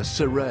murderer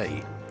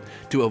Serret.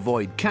 To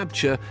avoid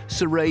capture,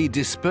 Serret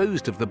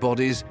disposed of the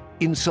bodies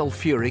in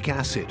sulfuric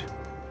acid.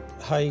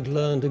 Haigh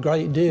learned a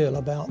great deal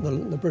about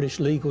the British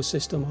legal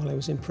system while he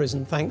was in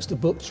prison, thanks to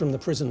books from the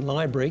prison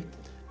library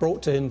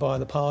brought to him by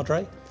the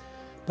Padre.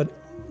 But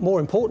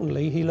more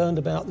importantly, he learned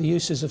about the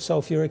uses of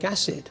sulfuric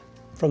acid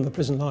from the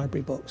prison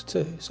library books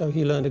too. So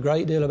he learned a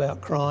great deal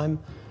about crime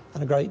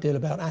and a great deal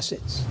about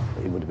acids.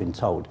 He would have been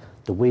told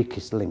the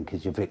weakest link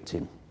is your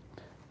victim,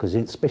 because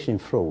especially in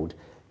fraud,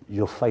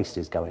 your face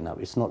is going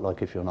up. It's not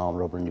like if you're an armed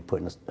robber and you're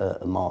putting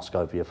a mask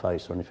over your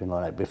face or anything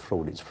like that. With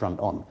fraud, it's front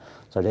on.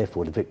 So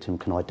therefore, the victim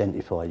can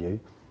identify you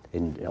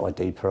in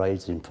ID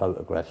parades, in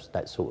photographs,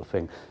 that sort of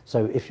thing.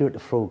 So if you're at the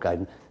fraud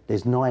game,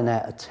 there's 9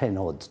 out of 10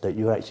 odds that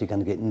you're actually going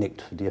to get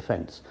nicked for the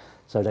offence.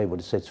 So they would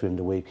have said to him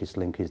the weakest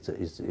link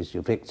is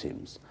your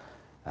victims.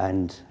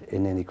 And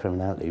in any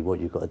criminality, what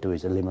you've got to do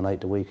is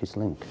eliminate the weakest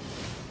link.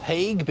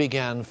 Haigh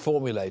began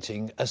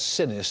formulating a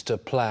sinister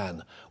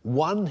plan,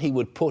 one he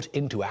would put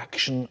into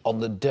action on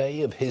the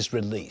day of his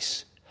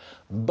release.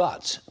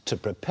 But to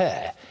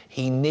prepare,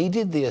 he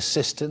needed the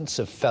assistance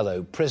of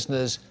fellow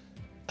prisoners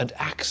and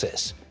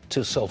access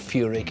to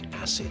sulfuric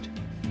acid.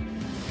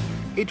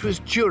 It was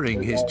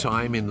during his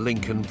time in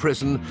Lincoln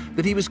Prison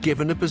that he was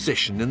given a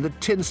position in the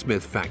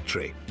tinsmith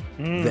factory.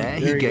 There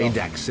he gained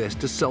access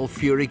to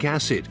sulfuric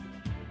acid.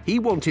 He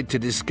wanted to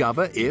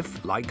discover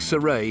if, like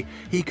Serret,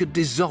 he could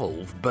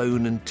dissolve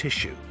bone and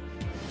tissue.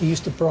 He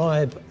used to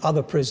bribe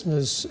other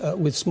prisoners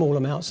with small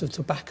amounts of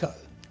tobacco.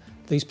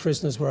 These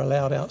prisoners were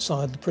allowed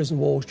outside the prison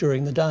walls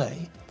during the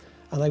day,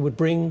 and they would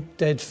bring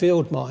dead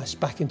field mice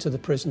back into the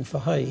prison for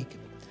Haigh.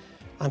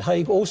 And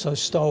Haigh also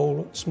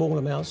stole small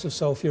amounts of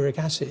sulfuric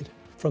acid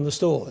from the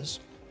stores.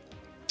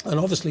 And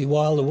obviously,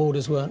 while the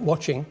warders weren't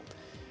watching,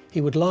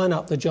 he would line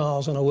up the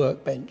jars on a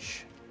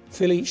workbench,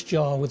 fill each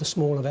jar with a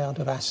small amount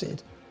of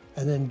acid,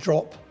 and then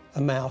drop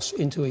a mouse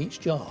into each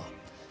jar.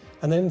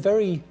 And then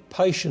very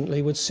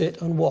patiently would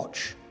sit and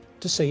watch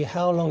to see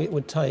how long it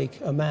would take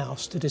a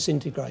mouse to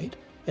disintegrate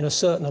in a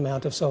certain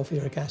amount of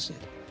sulfuric acid.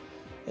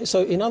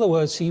 So in other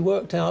words, he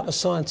worked out a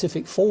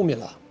scientific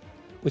formula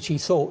which he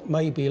thought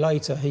maybe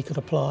later he could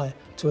apply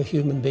to a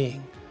human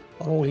being.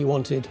 And all he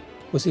wanted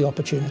was the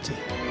opportunity.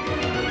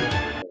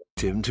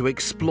 Him to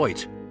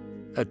exploit.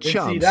 A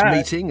chance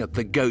meeting at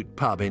the Goat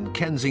pub in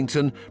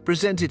Kensington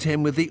presented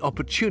him with the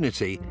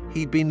opportunity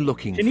he'd been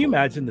looking for. Can you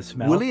imagine the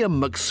smell? William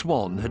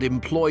McSwan had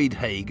employed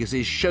Haigh as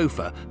his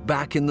chauffeur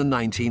back in the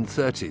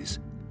 1930s.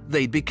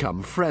 They'd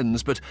become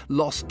friends, but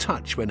lost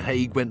touch when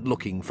Haigh went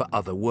looking for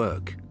other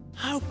work.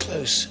 How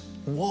close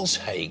was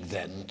Haigh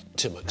then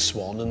to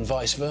McSwan and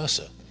vice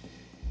versa?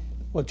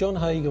 Well, John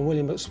Haigh and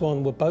William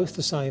McSwan were both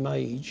the same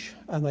age,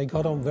 and they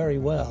got on very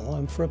well,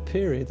 and for a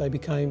period they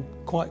became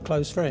quite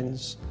close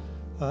friends.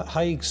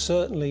 Haigh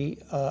certainly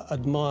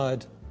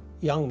admired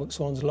young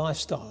McSwan's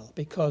lifestyle,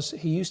 because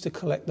he used to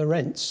collect the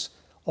rents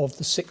of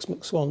the 6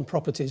 McSwan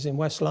properties in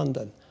West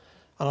London.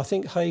 And I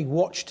think Haigh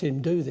watched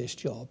him do this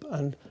job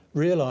and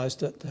realised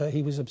that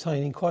he was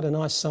obtaining quite a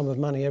nice sum of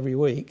money every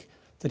week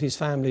that his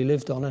family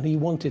lived on, and he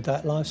wanted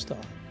that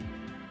lifestyle.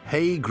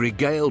 Haigh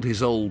regaled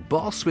his old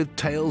boss with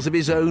tales of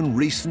his own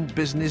recent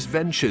business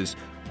ventures,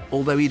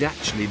 although he'd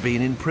actually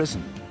been in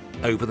prison.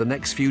 Over the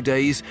next few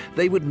days,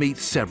 they would meet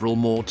several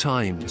more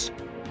times.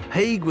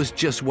 Haigh was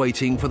just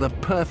waiting for the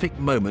perfect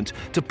moment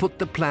to put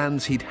the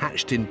plans he'd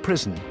hatched in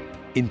prison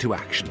into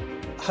action.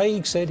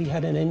 Haigh said he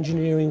had an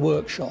engineering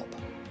workshop.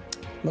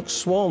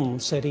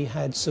 McSwan said he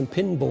had some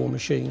pinball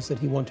machines that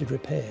he wanted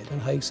repaired,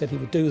 and Haigh said he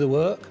would do the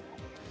work,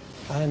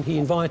 and he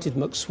invited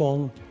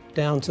McSwan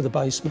down to the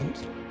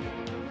basement.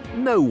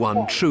 No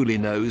one truly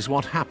knows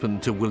what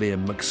happened to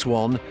William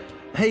McSwan.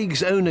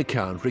 Haigh's own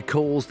account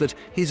recalls that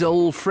his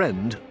old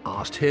friend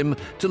asked him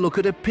to look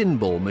at a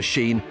pinball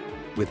machine.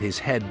 With his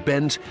head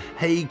bent,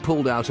 Haigh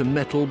pulled out a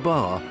metal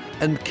bar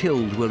and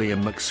killed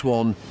William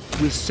McSwan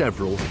with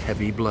several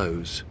heavy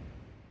blows.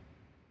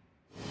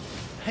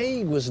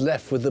 Haigh was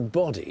left with the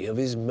body of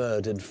his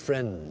murdered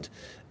friend.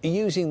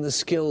 Using the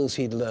skills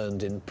he'd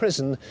learned in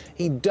prison,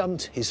 he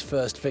dumped his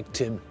first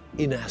victim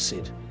in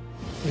acid.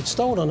 He'd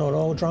stolen an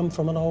oil drum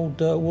from an old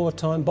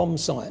wartime bomb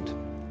site,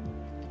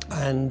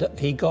 and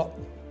he got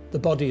the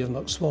body of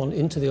McSwan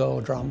into the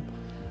oil drum,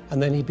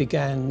 and then he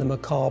began the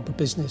macabre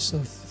business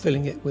of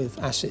filling it with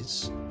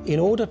acids. In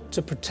order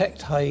to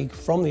protect Haigh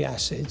from the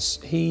acids,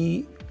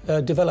 he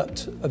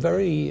developed a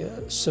very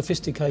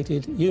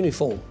sophisticated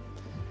uniform,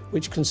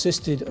 which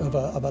consisted of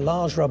a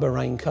large rubber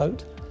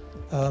raincoat,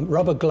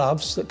 rubber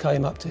gloves that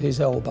came up to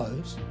his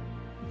elbows,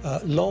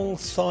 long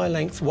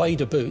thigh-length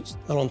wader boots,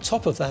 and on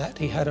top of that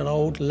he had an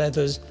old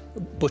leather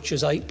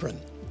butcher's apron.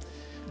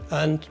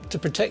 And to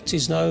protect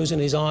his nose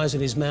and his eyes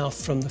and his mouth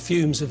from the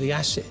fumes of the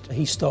acid,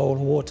 he stole a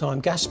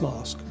wartime gas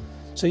mask.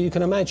 So you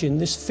can imagine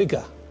this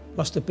figure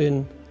must have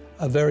been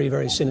a very,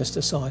 very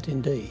sinister sight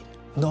indeed.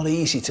 Not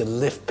easy to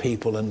lift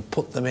people and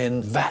put them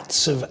in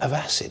vats of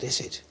acid,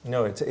 is it?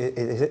 No,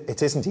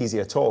 it isn't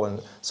easy at all.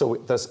 And so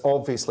there's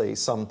obviously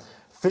some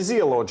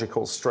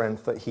physiological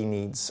strength that he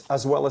needs,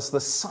 as well as the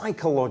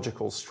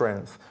psychological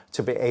strength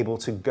to be able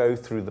to go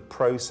through the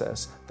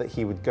process that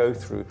he would go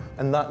through.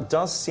 And that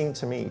does seem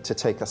to me to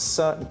take a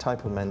certain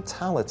type of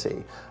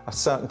mentality, a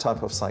certain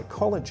type of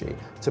psychology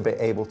to be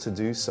able to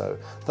do so.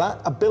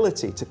 That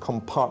ability to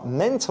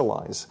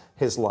compartmentalize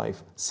his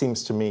life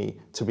seems to me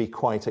to be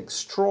quite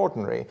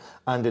extraordinary,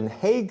 and in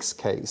Haigh's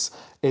case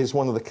is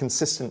one of the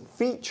consistent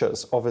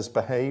features of his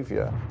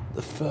behaviour.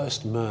 The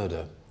first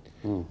murder.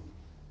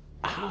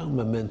 How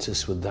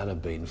momentous would that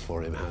have been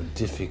for him? How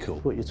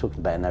difficult? What you're talking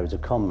about now is a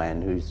con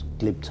man who's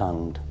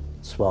glib-tongued,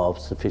 suave,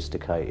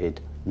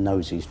 sophisticated,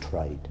 knows his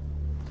trade.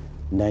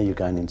 Now you're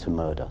going into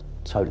murder.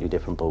 Totally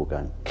different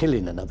ballgame.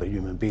 Killing another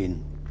human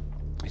being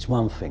is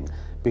one thing.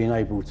 Being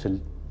able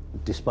to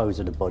dispose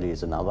of the body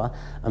is another,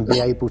 and be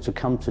able to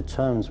come to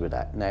terms with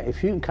that. Now,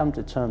 if you can come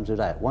to terms with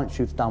that, once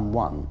you've done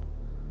one,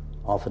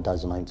 half a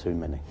dozen ain't too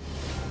many.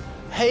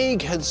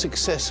 Haigh had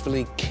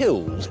successfully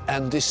killed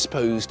and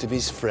disposed of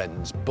his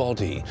friend's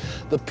body.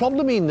 The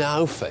problem he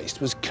now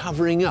faced was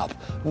covering up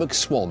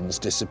McSwan's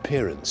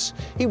disappearance.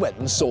 He went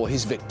and saw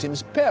his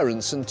victims'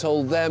 parents and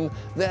told them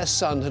their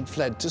son had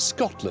fled to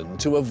Scotland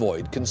to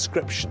avoid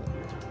conscription.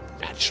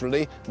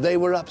 Naturally, they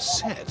were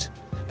upset,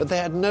 but they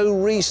had no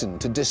reason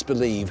to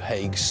disbelieve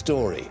Haigh's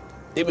story.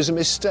 It was a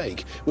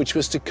mistake which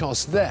was to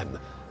cost them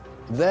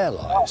their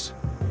lives.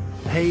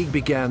 Haigh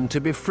began to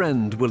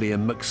befriend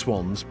William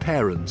McSwan's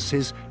parents.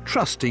 His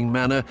trusting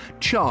manner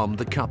charmed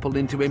the couple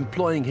into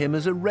employing him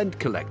as a rent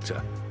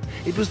collector.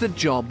 It was the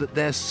job that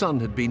their son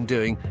had been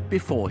doing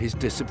before his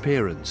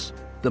disappearance.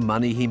 The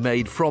money he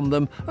made from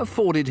them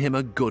afforded him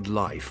a good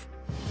life.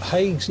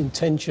 Haigh's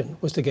intention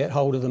was to get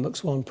hold of the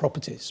McSwan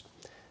properties,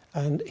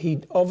 and he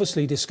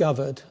obviously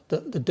discovered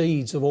that the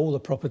deeds of all the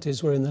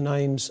properties were in the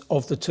names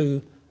of the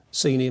 2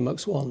 senior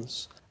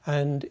McSwans.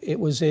 And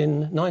it was in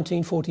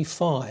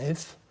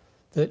 1945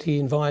 that he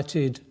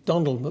invited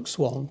Donald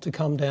McSwan to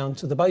come down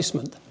to the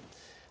basement.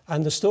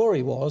 And the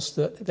story was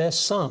that their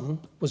son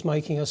was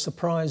making a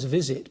surprise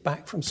visit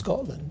back from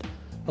Scotland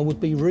and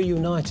would be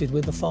reunited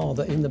with the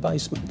father in the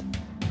basement.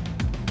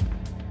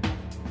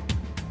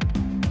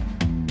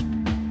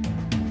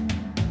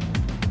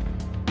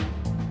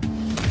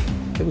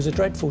 It was a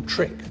dreadful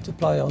trick to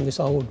play on this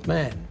old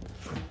man.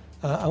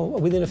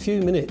 Within a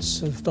few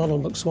minutes of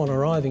Donald McSwan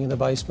arriving in the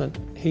basement,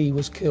 he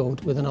was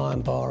killed with an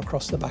iron bar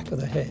across the back of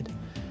the head.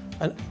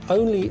 And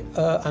only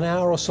an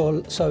hour or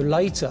so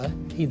later,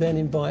 he then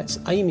invites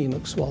Amy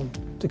McSwan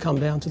to come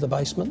down to the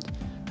basement,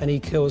 and he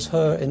kills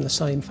her in the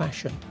same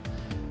fashion.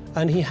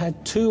 And he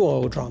had 2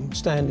 oil drums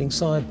standing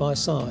side by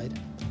side,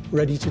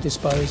 ready to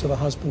dispose of a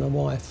husband and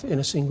wife in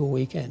a single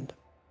weekend.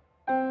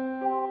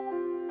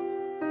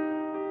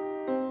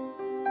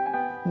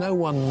 No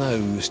one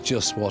knows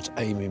just what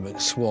Amy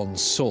McSwan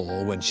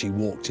saw when she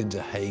walked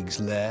into Haigh's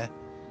lair.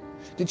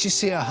 Did she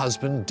see her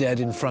husband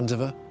dead in front of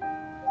her?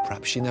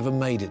 Perhaps she never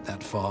made it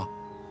that far.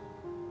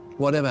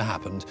 Whatever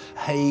happened,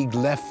 Haigh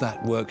left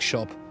that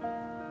workshop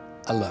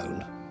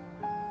alone.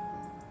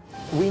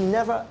 We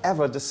never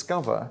ever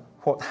discover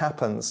what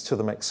happens to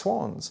the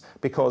McSwans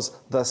because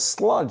the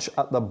sludge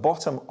at the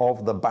bottom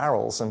of the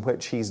barrels in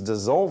which he's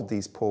dissolved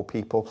these poor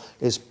people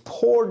is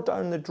poured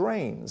down the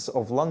drains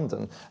of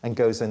London and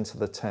goes into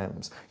the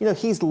Thames. You know,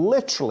 he's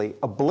literally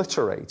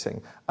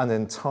obliterating an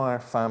entire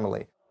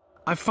family.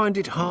 I find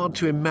it hard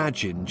to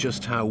imagine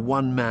just how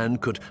one man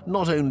could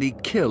not only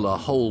kill a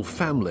whole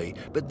family,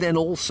 but then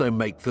also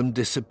make them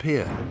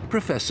disappear.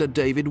 Professor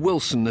David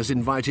Wilson has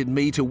invited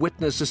me to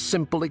witness a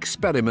simple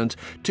experiment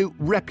to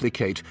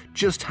replicate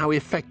just how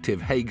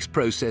effective Haigh's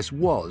process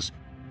was.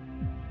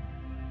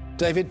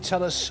 David,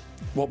 tell us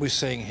what we're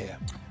seeing here.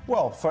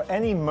 Well, for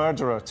any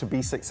murderer to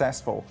be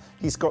successful,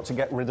 he's got to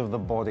get rid of the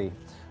body.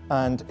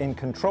 And in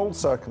controlled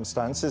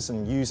circumstances,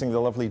 and using the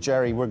lovely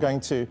Jerry, we're going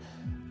to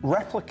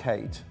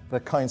replicate the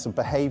kinds of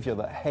behavior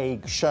that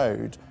Haigh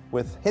showed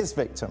with his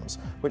victims,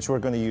 which we're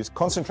going to use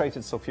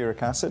concentrated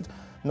sulfuric acid,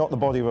 not the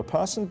body of a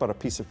person, but a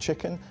piece of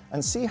chicken,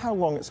 and see how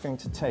long it's going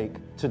to take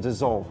to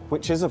dissolve,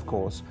 which is, of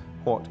course,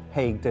 what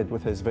Haigh did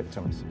with his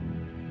victims.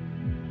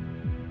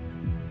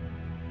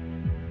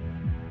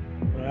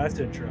 Well, that's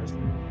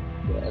interesting.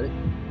 Right.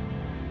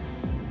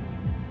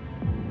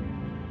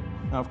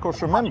 Now, of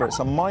course, remember, it's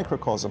a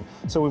microcosm,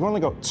 so we've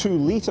only got 2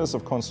 litres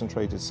of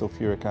concentrated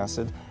sulfuric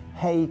acid.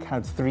 Haigh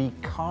had 3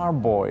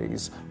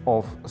 carboys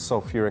of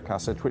sulfuric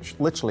acid, which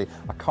literally,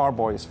 a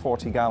carboy is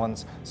 40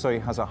 gallons, so he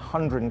has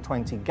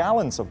 120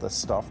 gallons of this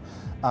stuff,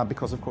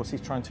 because, of course,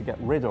 he's trying to get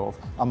rid of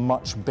a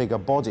much bigger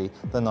body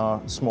than our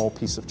small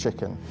piece of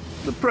chicken.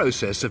 The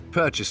process of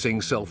purchasing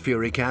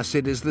sulfuric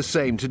acid is the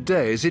same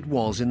today as it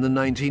was in the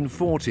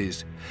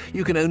 1940s.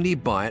 You can only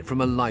buy it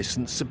from a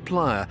licensed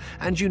supplier,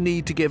 and you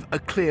need to give a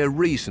clear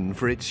reason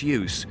for its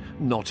use.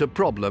 Not a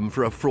problem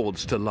for a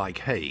fraudster like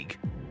Haigh.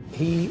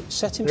 He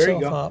set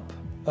himself up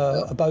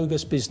a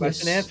bogus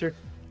business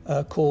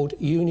called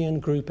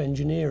Union Group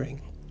Engineering.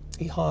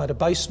 He hired a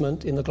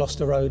basement in the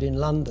Gloucester Road in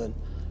London,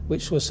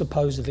 which was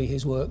supposedly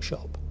his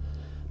workshop.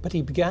 But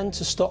he began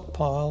to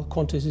stockpile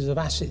quantities of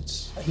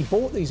acids. He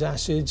bought these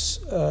acids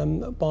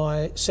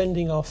by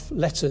sending off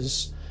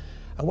letters.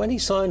 And when he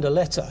signed a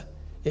letter,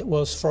 it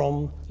was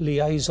from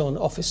liaison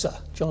officer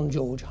John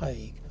George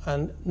Haigh,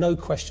 and no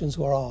questions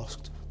were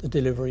asked. The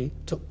delivery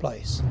took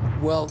place.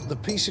 Well, the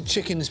piece of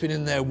chicken has been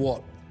in there,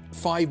 what,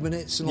 5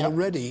 minutes, and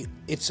already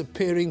it's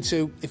appearing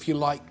to, if you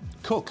like,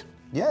 cook.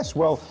 Yes,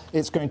 well,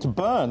 it's going to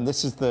burn.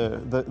 This is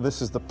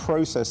the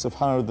process of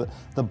how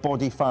the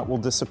body fat will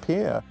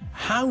disappear.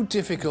 How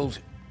difficult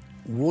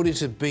would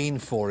it have been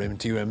for him,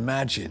 do you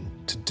imagine,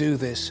 to do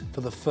this for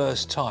the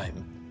first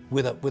time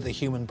with a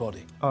human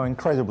body? Oh,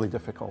 incredibly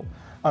difficult.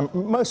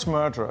 Most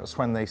murderers,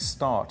 when they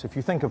start, if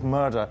you think of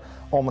murder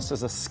almost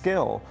as a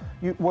skill,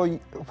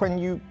 when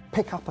you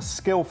pick up a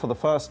skill for the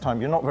first time,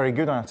 you're not very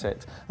good at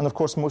it. And of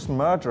course, most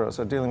murderers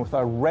are dealing with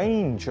a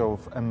range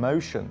of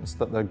emotions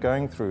that they're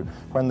going through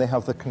when they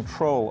have the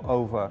control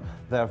over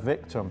their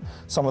victim.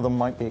 Some of them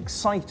might be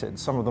excited,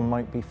 some of them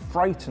might be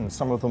frightened,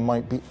 some of them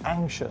might be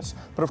anxious.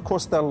 But of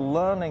course, they're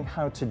learning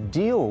how to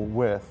deal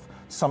with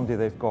somebody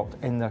they've got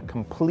in their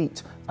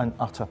complete and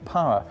utter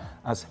power,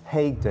 as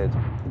Haigh did.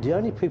 The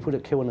only people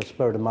that kill on the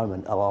spur of the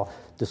moment are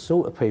the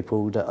sort of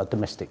people that are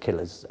domestic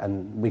killers,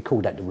 and we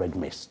call that the red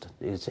mist.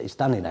 It's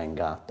done in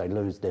anger, they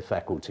lose their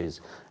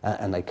faculties,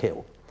 and they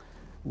kill.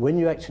 When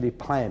you actually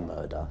plan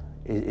murder,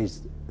 it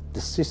is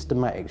the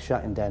systematic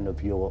shutting down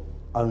of your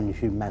own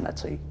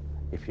humanity,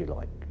 if you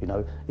like. You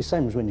know, it's the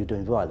same as when you're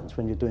doing violence.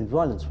 When you're doing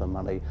violence for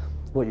money,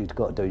 what you've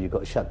got to do, you've got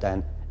to shut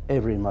down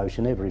every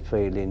emotion, every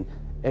feeling,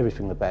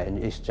 everything about it, and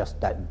it's just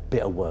that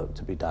bit of work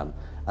to be done.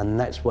 And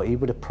that's what he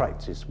would have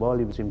practiced while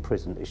he was in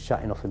prison, is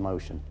shutting off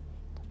emotion.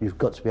 You've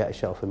got to be able to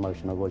shut off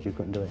emotion, otherwise you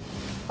couldn't do it.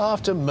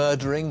 After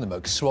murdering the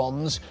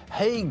McSwans,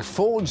 Haigh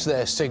forged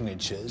their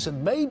signatures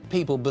and made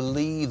people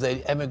believe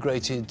they'd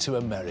emigrated to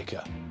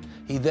America.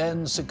 He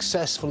then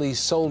successfully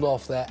sold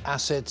off their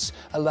assets,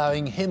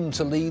 allowing him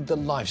to lead the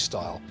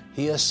lifestyle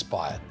he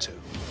aspired to.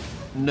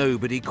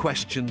 Nobody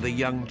questioned the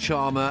young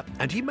charmer,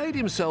 and he made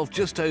himself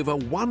just over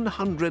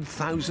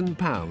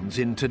 £100,000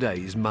 in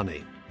today's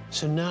money.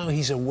 So now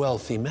he's a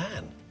wealthy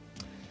man.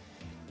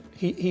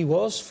 He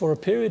was, for a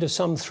period of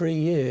some 3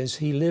 years,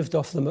 he lived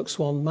off the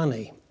McSwan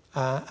money,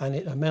 and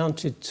it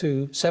amounted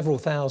to several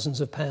thousands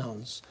of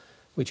pounds,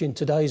 which in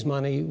today's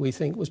money we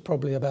think was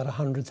probably about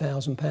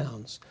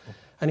 £100,000.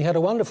 And he had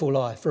a wonderful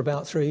life for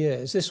about 3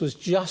 years. This was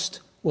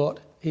just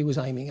what he was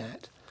aiming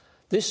at.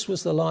 This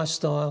was the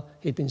lifestyle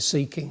he'd been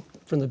seeking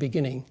from the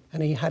beginning,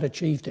 and he had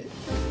achieved it.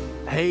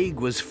 Haigh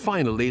was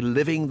finally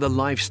living the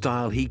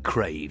lifestyle he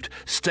craved,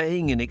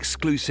 staying in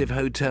exclusive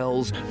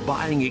hotels,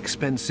 buying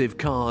expensive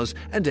cars,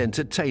 and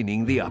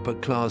entertaining the upper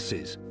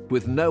classes.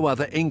 With no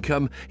other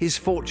income, his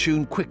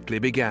fortune quickly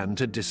began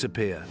to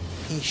disappear.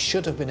 He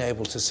should have been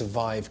able to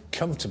survive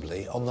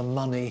comfortably on the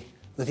money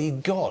that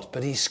he'd got,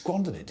 but he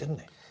squandered it, didn't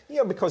he?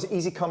 Yeah, because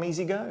easy come,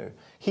 easy go.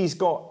 He's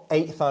got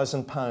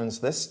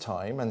 £8,000 this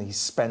time, and he's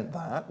spent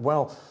that.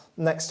 Well,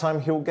 next time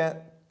he'll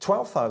get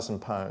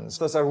 £12,000.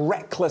 There's a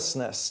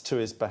recklessness to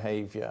his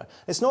behaviour.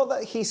 It's not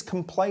that he's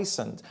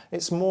complacent.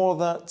 It's more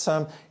that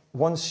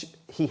once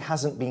he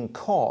hasn't been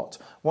caught,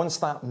 once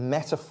that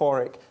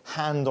metaphoric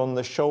hand on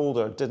the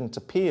shoulder didn't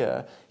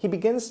appear, he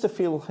begins to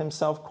feel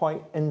himself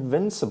quite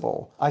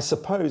invincible. I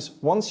suppose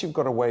once you've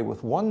got away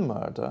with one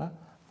murder,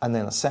 and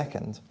then a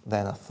second,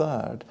 then a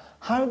third,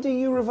 how do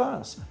you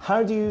reverse?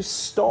 How do you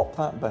stop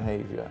that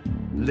behaviour?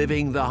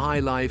 Living the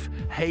high life,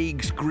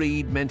 Haig's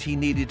greed meant he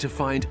needed to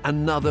find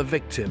another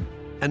victim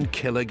and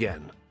kill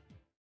again.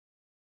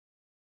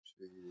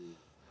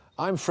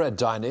 I'm Fred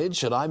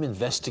Dinage, and I'm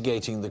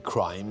investigating the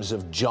crimes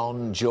of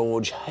John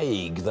George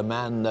Haigh, the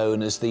man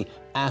known as the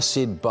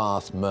acid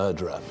bath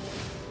murderer.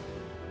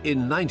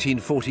 In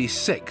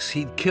 1946,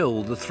 he'd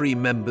killed the 3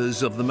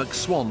 members of the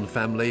McSwan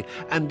family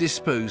and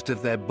disposed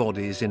of their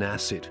bodies in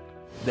acid.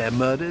 Their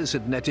murders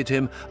had netted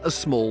him a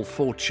small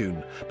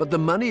fortune, but the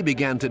money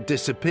began to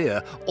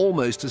disappear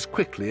almost as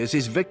quickly as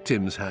his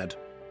victims had.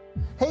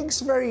 Haigh's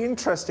very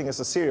interesting as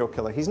a serial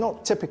killer. He's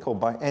not typical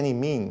by any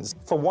means.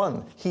 For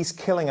one, he's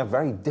killing a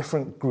very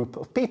different group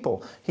of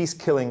people. He's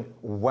killing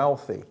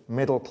wealthy,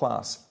 middle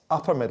class,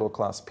 upper middle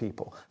class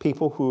people,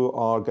 people who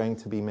are going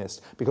to be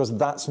missed, because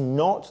that's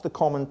not the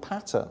common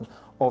pattern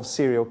of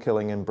serial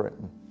killing in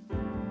Britain.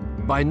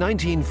 By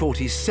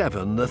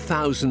 1947, the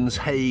thousands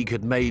Haigh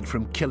had made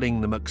from killing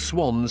the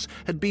McSwans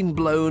had been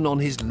blown on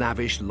his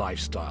lavish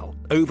lifestyle.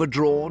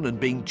 Overdrawn and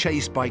being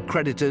chased by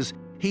creditors,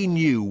 he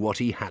knew what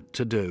he had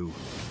to do.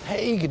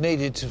 Haigh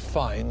needed to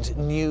find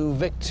new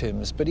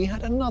victims, but he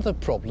had another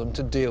problem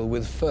to deal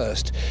with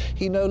first.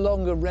 He no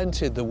longer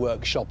rented the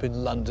workshop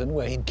in London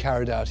where he'd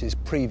carried out his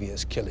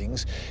previous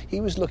killings.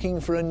 He was looking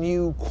for a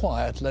new,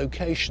 quiet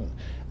location.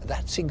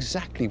 That's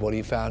exactly what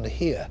he found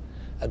here,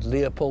 at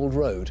Leopold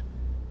Road,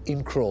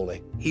 in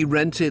Crawley. He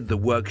rented the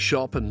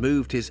workshop and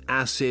moved his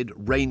acid,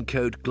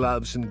 raincoat,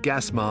 gloves and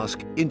gas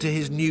mask into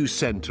his new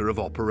centre of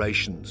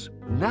operations.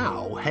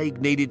 Now, Haigh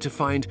needed to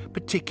find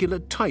particular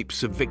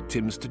types of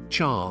victims to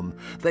charm.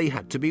 They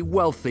had to be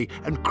wealthy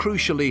and,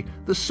 crucially,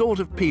 the sort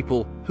of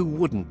people who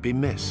wouldn't be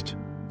missed.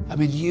 I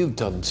mean, you've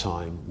done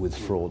time with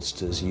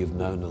fraudsters, you've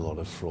known a lot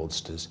of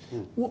fraudsters.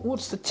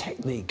 What's the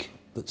technique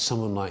that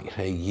someone like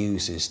Haigh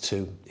uses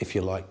to, if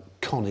you like,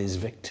 con his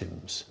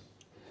victims?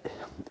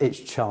 It's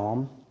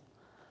charm.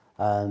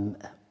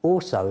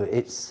 Also,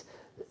 it's...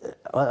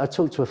 I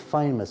talked to a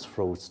famous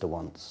fraudster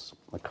once,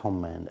 a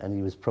con man, and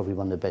he was probably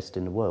one of the best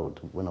in the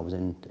world when I was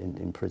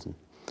in prison.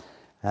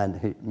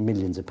 And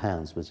millions of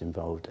pounds was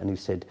involved. And he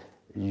said,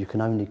 you can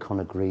only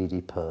con a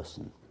greedy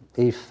person.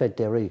 He fed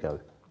their ego.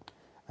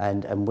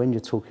 And when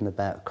you're talking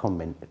about con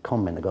men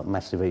have got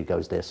massive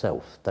egos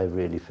themselves. They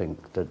really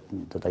think that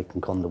they can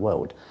con the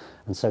world.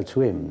 And so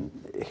to him,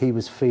 he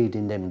was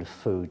feeding them the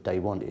food they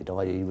wanted,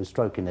 i.e. he was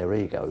stroking their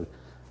ego,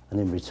 and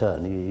in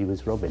return, he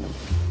was robbing them.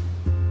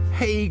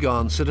 Haigh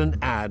answered an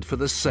ad for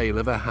the sale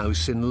of a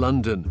house in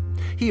London.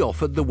 He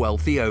offered the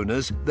wealthy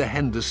owners, the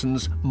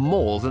Hendersons,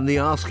 more than the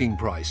asking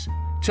price,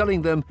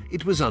 telling them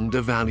it was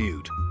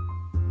undervalued.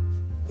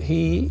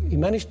 He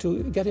managed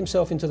to get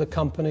himself into the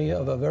company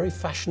of a very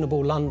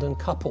fashionable London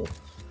couple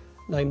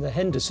named the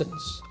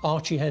Hendersons,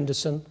 Archie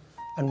Henderson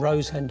and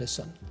Rose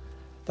Henderson.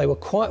 They were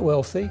quite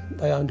wealthy.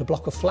 They owned a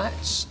block of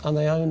flats and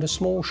they owned a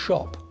small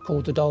shop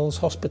called the Dolls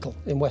Hospital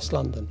in West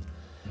London.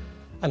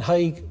 And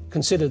Haigh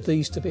considered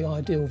these to be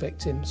ideal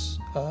victims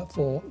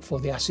for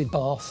the acid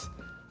bath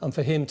and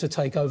for him to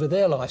take over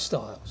their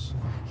lifestyles.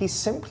 He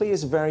simply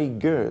is very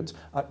good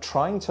at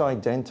trying to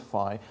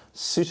identify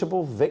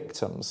suitable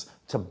victims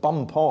to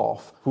bump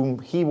off, whom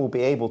he will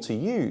be able to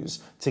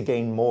use to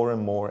gain more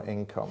and more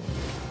income.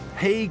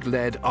 Haigh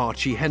led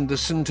Archie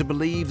Henderson to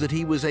believe that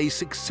he was a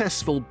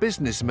successful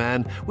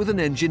businessman with an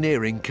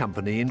engineering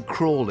company in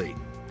Crawley.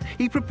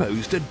 He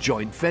proposed a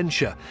joint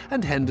venture,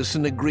 and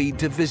Henderson agreed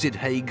to visit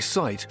Haigh's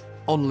site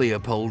on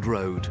Leopold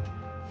Road.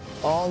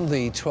 On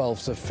the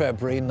 12th of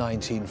February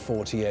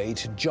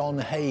 1948, John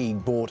Haigh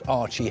brought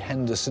Archie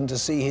Henderson to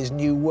see his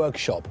new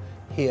workshop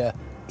here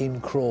in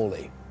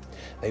Crawley.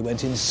 They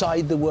went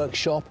inside the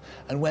workshop,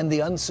 and when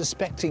the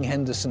unsuspecting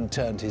Henderson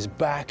turned his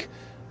back,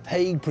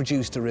 Haigh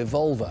produced a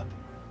revolver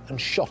and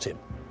shot him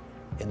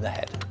in the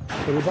head.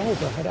 The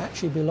revolver had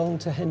actually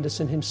belonged to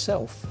Henderson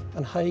himself,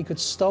 and Haigh had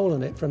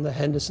stolen it from the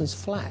Hendersons'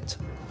 flat.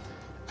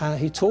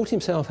 He taught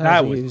himself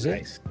how to use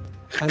it,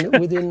 and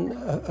within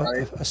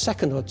a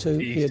second or two,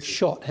 he had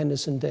shot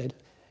Henderson dead.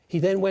 He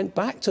then went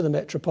back to the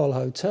Metropole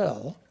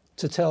Hotel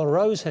to tell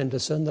Rose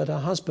Henderson that her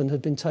husband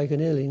had been taken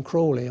ill in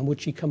Crawley and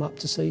would she come up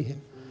to see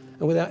him.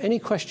 And without any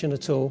question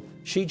at all,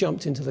 she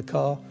jumped into the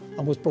car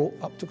and was brought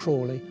up to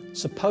Crawley,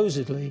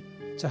 supposedly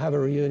to have a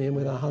reunion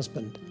with her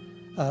husband.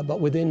 But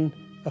within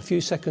a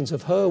few seconds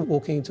of her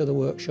walking into the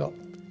workshop,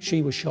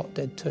 she was shot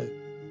dead too.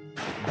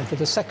 And for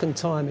the second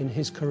time in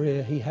his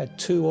career, he had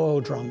 2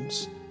 oil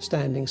drums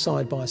standing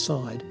side by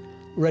side,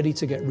 ready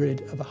to get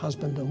rid of a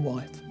husband and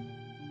wife.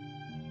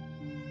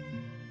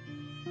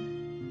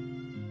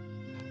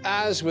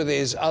 As with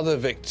his other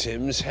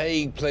victims,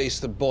 Haigh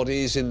placed the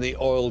bodies in the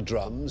oil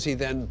drums. He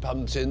then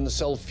pumped in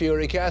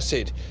sulfuric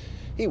acid.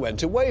 He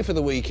went away for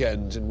the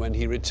weekend, and when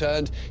he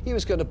returned, he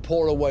was going to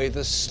pour away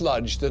the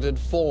sludge that had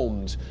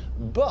formed.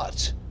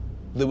 But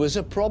there was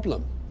a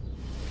problem.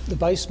 The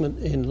basement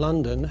in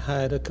London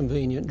had a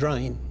convenient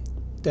drain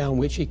down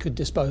which he could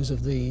dispose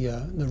of the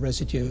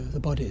residue of the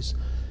bodies.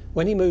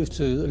 When he moved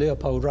to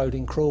Leopold Road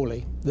in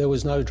Crawley, there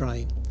was no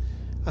drain,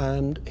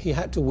 and he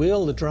had to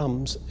wheel the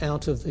drums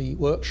out of the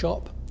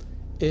workshop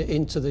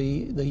into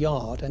the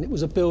yard, and it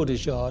was a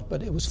builder's yard,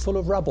 but it was full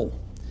of rubble.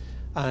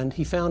 And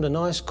he found a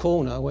nice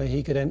corner where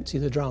he could empty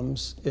the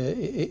drums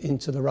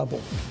into the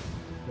rubble.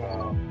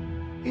 Wow.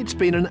 It's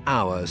been an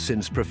hour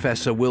since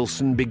Professor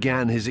Wilson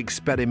began his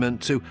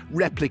experiment to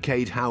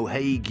replicate how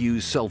Haigh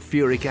used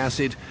sulfuric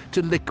acid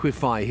to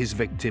liquefy his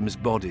victims'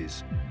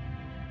 bodies.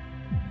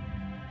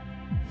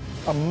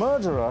 A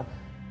murderer,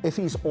 if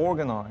he's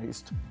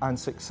organised and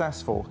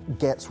successful,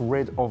 gets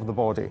rid of the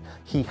body.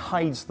 He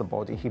hides the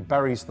body, he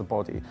buries the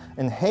body.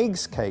 In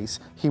Haigh's case,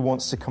 he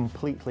wants to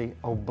completely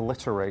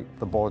obliterate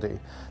the body.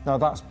 Now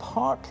that's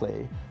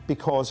partly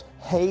because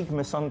Haigh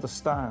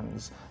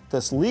misunderstands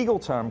this legal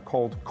term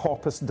called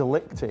corpus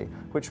delicti,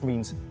 which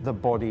means the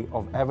body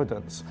of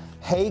evidence.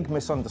 Haigh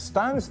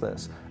misunderstands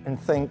this and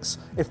thinks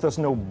if there's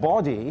no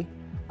body,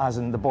 as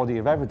in the body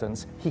of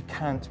evidence, he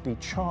can't be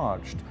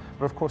charged.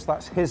 But of course,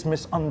 that's his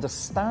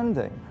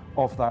misunderstanding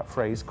of that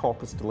phrase,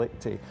 corpus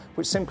delicti,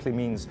 which simply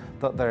means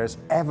that there's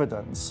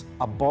evidence,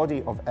 a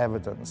body of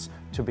evidence,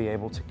 to be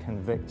able to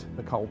convict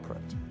the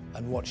culprit.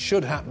 And what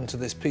should happen to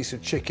this piece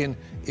of chicken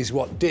is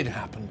what did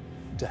happen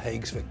to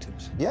Haigh's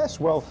victims. Yes,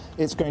 well,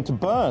 it's going to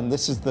burn.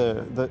 This is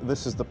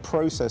the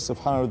process of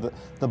how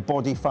the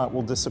body fat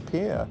will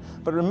disappear.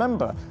 But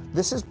remember,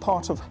 this is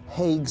part of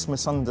Haigh's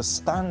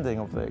misunderstanding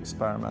of the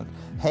experiment.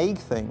 Haigh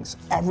thinks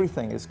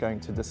everything is going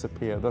to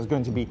disappear. There's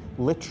going to be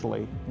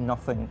literally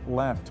nothing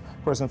left.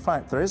 Whereas in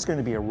fact, there is going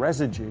to be a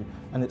residue,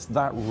 and it's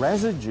that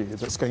residue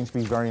that's going to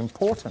be very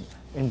important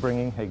in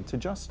bringing Haigh to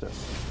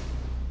justice.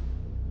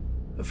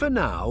 For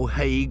now,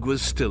 Haigh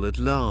was still at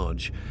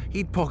large.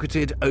 He'd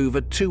pocketed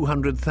over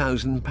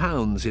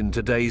 £200,000 in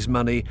today's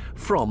money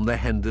from the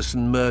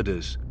Henderson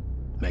murders,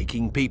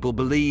 making people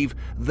believe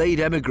they'd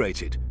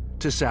emigrated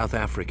to South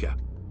Africa.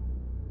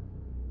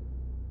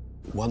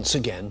 Once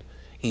again,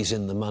 he's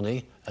in the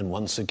money, and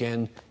once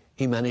again,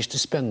 he managed to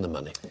spend the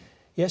money.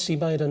 Yes, he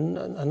made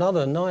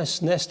another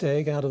nice nest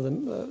egg out of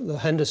the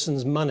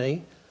Henderson's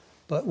money,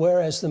 but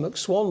whereas the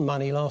McSwan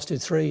money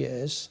lasted 3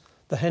 years,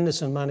 the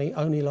Henderson money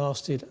only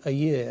lasted a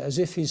year, as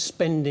if his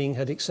spending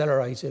had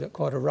accelerated at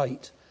quite a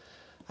rate.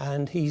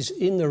 And he's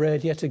in the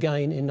red yet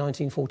again in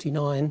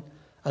 1949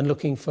 and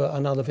looking for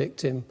another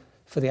victim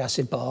for the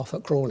acid bath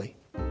at Crawley.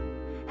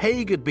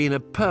 Haigh had been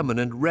a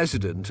permanent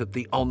resident at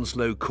the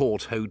Onslow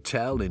Court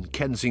Hotel in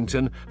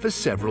Kensington for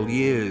several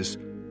years.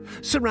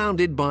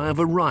 Surrounded by a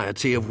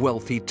variety of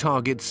wealthy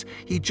targets,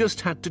 he just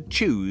had to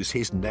choose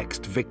his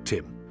next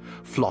victim.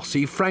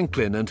 Flossie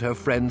Franklin and her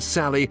friend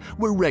Sally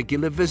were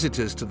regular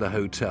visitors to the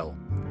hotel.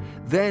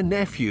 Their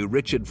nephew,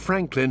 Richard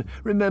Franklin,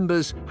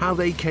 remembers how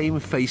they came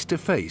face to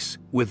face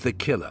with the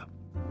killer.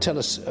 Tell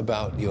us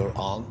about your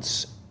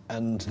aunts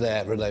and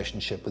their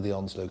relationship with the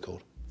Onslow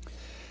Court.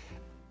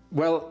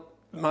 Well,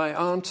 my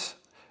aunt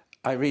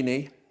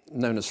Irene,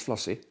 known as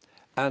Flossie,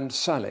 and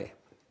Sally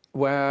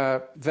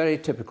were very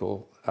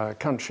typical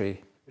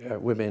country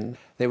women.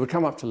 They would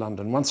come up to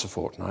London once a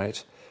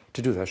fortnight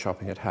to do their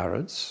shopping at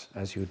Harrods,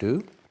 as you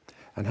do,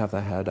 and have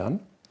their hair done.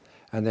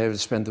 And they would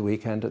spend the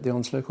weekend at the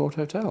Onslow Court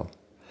Hotel,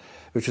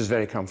 which was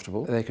very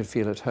comfortable. They could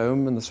feel at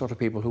home, and the sort of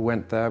people who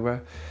went there were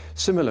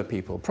similar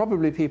people,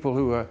 probably people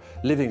who were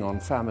living on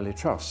family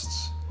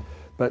trusts.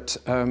 But,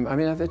 I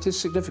mean, it is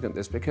significant,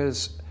 this,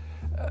 because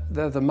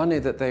the money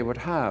that they would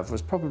have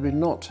was probably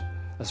not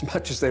as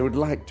much as they would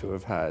like to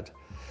have had.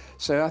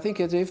 So I think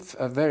if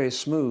a very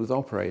smooth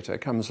operator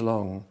comes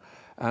along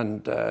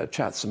and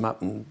chats them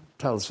up and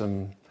tells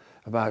them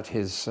about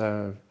his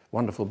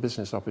wonderful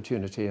business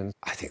opportunity, and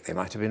I think they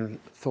might have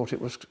thought it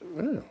was,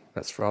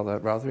 that's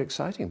rather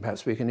exciting.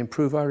 Perhaps we can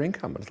improve our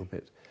income a little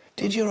bit.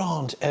 Did your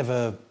aunt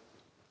ever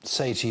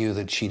say to you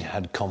that she'd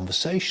had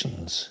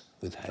conversations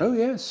with Haigh? Oh,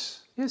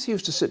 yes. Yes, he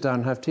used to sit down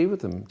and have tea with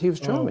them. He was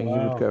charming. Oh,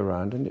 wow. He would go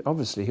around, and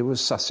obviously he was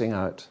sussing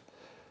out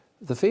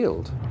the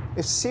field.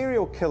 If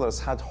serial killers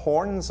had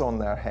horns on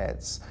their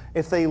heads,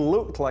 if they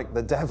looked like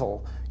the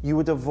devil, you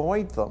would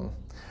avoid them.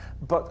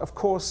 But of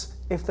course,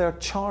 if they're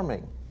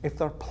charming, if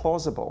they're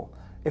plausible,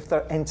 if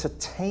they're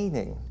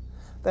entertaining,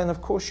 then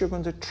of course you're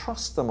going to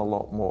trust them a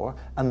lot more,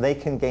 and they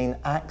can gain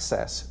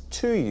access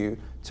to you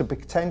to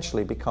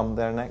potentially become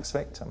their next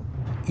victim.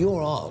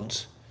 Your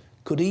aunt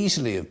could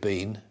easily have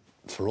been,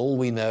 for all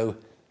we know,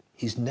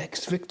 his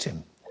next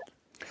victim.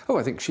 Oh,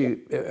 I think she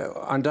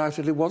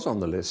undoubtedly was on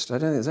the list. I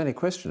don't think there's any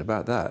question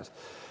about that.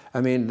 I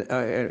mean,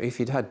 if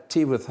he'd had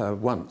tea with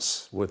them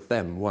once,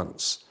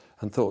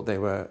 and thought they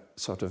were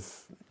sort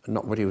of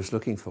not what he was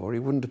looking for, he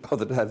wouldn't have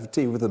bothered to have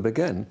tea with them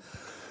again.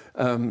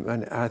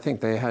 And I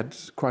think they had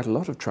quite a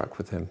lot of truck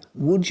with him.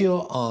 Would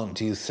your aunt,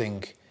 do you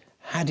think,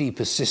 had he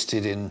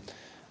persisted in,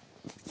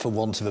 for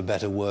want of a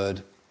better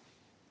word,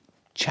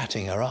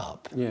 chatting her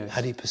up. Yes.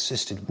 Had he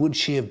persisted, would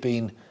she have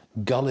been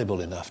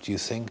gullible enough, do you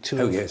think,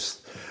 to Oh, have...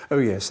 yes. Oh,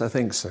 yes, I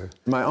think so.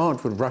 My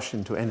aunt would rush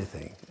into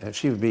anything.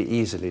 She would be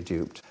easily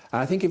duped.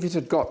 I think if it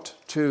had got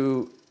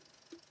to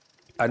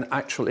an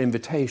actual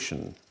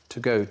invitation to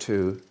go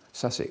to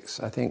Sussex,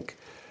 I think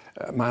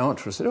my aunt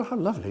would have said, oh, how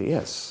lovely,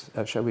 yes.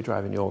 Shall we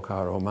drive in your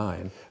car or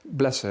mine?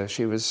 Bless her,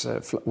 she was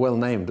well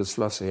named as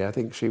Flossie. I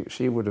think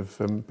she would have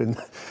been,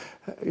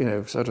 you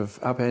know, sort of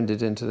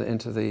upended into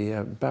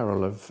the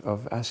barrel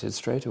of acid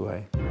straight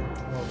away. Oh,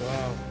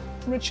 wow.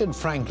 Richard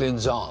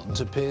Franklin's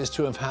aunt appears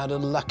to have had a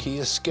lucky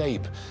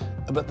escape,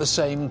 but the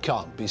same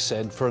can't be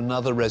said for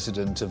another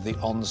resident of the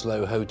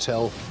Onslow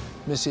Hotel,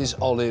 Mrs.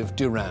 Olive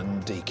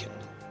Durand-Deacon.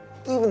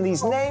 Even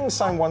these names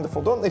sound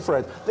wonderful, don't they,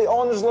 Fred? The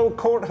Onslow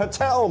Court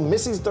Hotel,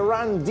 Mrs.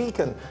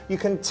 Durand-Deacon. You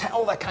can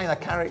tell the kind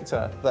of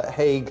character that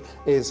Haigh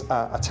is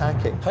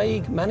attacking. Haigh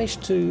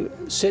managed to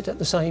sit at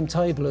the same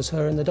table as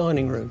her in the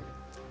dining room,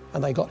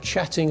 and they got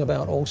chatting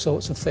about all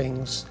sorts of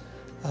things.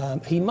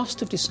 He must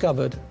have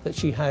discovered that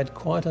she had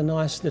quite a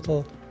nice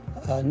little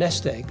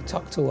nest egg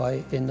tucked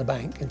away in the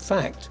bank. In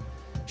fact,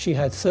 she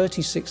had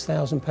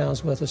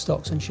 £36,000 worth of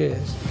stocks and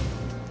shares.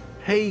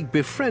 Haigh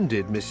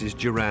befriended Mrs.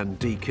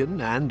 Durand-Deacon,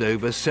 and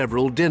over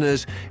several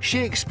dinners, she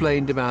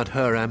explained about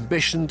her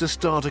ambition to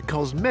start a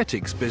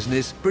cosmetics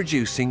business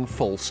producing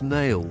false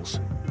nails.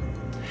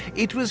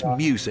 It was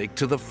music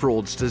to the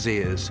fraudster's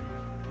ears.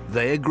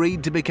 They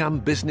agreed to become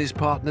business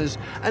partners,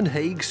 and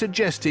Haigh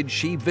suggested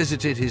she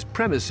visited his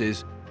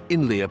premises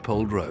in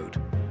Leopold Road.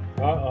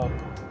 Uh-oh.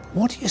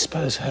 What do you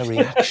suppose her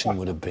reaction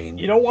would have been?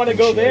 You don't want to when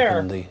go she there.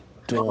 opened the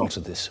door to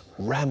this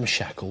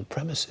ramshackle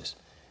premises?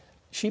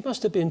 She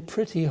must have been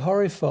pretty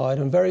horrified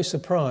and very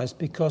surprised,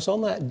 because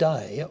on that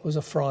day, it was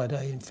a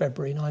Friday in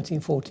February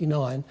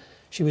 1949,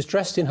 she was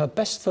dressed in her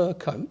best fur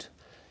coat,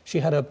 she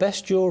had her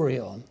best jewellery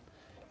on,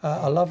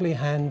 a lovely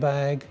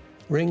handbag,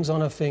 rings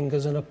on her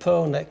fingers and a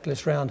pearl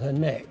necklace round her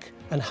neck.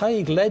 And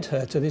Haigh led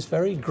her to this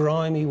very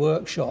grimy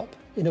workshop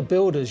in a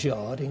builder's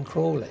yard in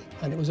Crawley,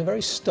 and it was a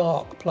very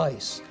stark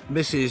place.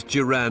 Mrs.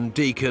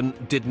 Durand-Deacon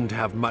didn't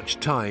have much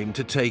time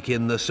to take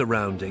in the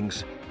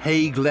surroundings.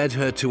 Haigh led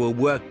her to a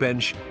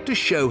workbench to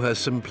show her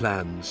some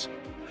plans.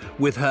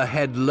 With her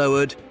head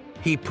lowered,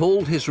 he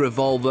pulled his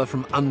revolver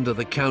from under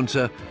the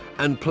counter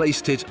and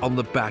placed it on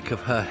the back of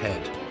her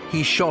head.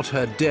 He shot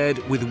her dead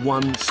with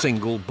one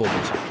single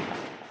bullet.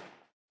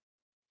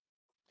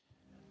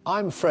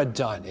 I'm Fred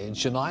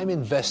Dinage, and I'm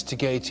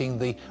investigating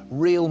the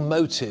real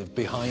motive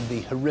behind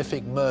the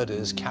horrific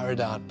murders carried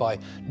out by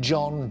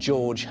John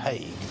George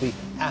Haigh, the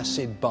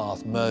acid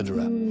bath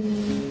murderer.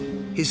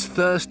 His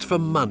thirst for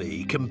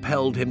money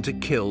compelled him to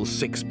kill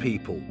 6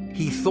 people.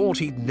 He thought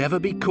he'd never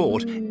be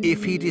caught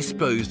if he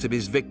disposed of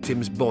his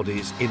victims'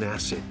 bodies in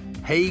acid.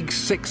 Haigh's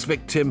 6th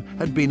victim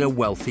had been a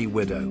wealthy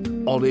widow,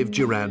 Olive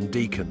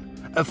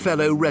Durand-Deacon, a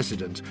fellow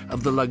resident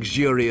of the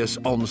luxurious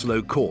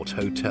Onslow Court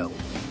Hotel.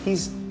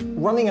 He's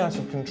running out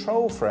of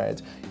control,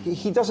 Fred.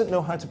 He doesn't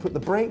know how to put the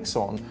brakes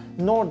on,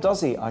 nor does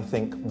he, I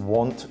think,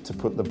 want to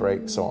put the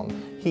brakes on.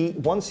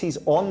 Once he's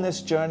on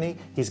this journey,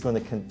 he's going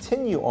to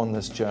continue on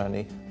this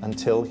journey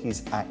until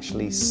he's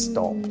actually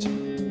stopped.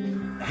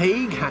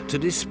 Haigh had to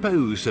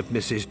dispose of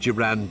Mrs.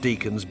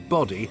 Durand-Deacon's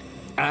body,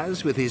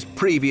 as with his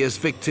previous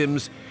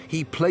victims,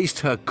 he placed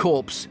her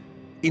corpse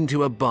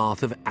into a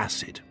bath of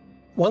acid.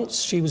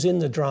 Once she was in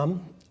the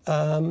drum,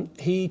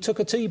 he took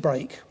a tea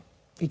break.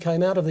 He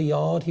came out of the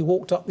yard, he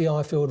walked up the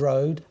Ifield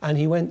Road, and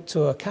he went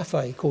to a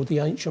cafe called the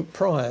Ancient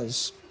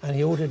Priors, and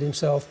he ordered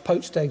himself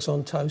poached eggs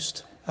on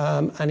toast,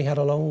 and he had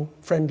a long,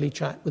 friendly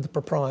chat with the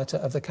proprietor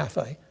of the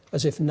cafe,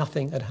 as if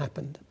nothing had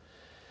happened.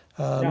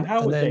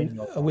 And then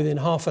within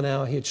half an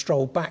hour, he had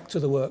strolled back to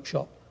the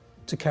workshop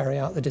to carry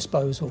out the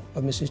disposal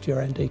of Mrs.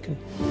 Durand-Deacon.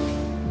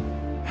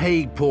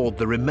 Haigh poured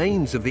the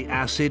remains of the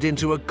acid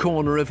into a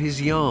corner of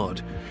his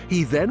yard.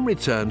 He then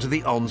returned to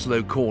the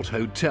Onslow Court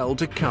Hotel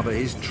to cover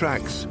his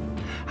tracks.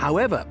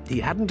 However, he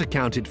hadn't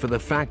accounted for the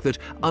fact that,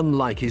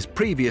 unlike his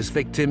previous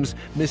victims,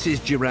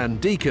 Mrs.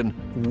 Durand-Deacon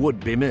would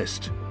be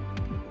missed.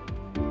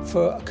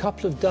 For a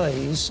couple of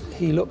days,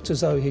 he looked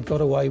as though he'd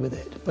got away with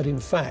it. But in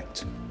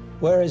fact,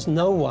 whereas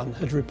no one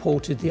had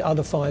reported the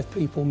other 5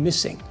 people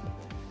missing,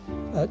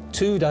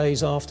 2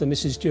 days after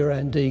Mrs.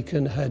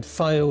 Durand-Deacon had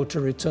failed to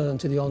return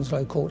to the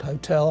Onslow Court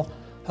Hotel,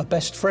 her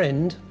best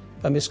friend,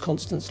 Miss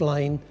Constance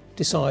Lane,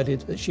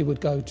 decided that she would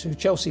go to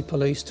Chelsea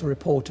Police to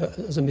report her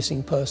as a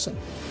missing person.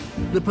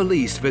 The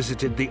police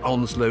visited the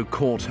Onslow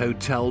Court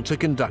Hotel to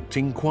conduct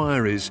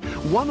inquiries.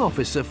 One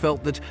officer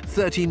felt that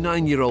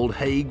 39-year-old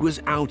Haigh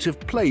was out of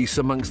place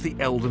amongst the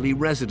elderly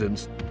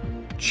residents.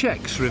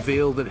 Checks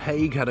revealed that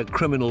Haigh had a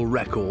criminal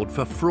record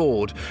for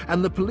fraud,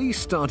 and the police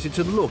started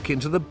to look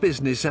into the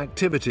business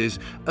activities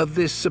of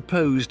this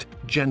supposed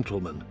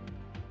gentleman.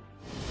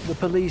 The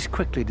police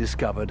quickly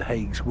discovered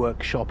Haigh's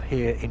workshop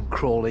here in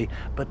Crawley,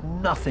 but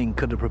nothing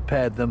could have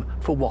prepared them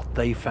for what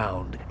they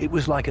found. It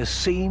was like a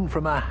scene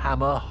from a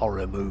Hammer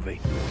horror movie.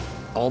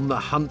 On the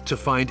hunt to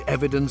find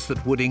evidence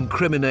that would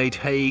incriminate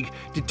Haigh,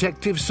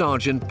 Detective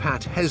Sergeant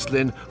Pat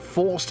Heslin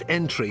forced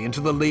entry into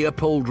the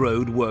Leopold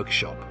Road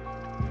workshop.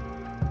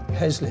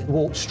 Heslin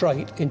walked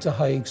straight into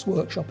Haigh's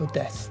workshop of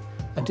death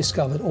and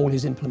discovered all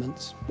his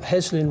implements.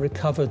 Heslin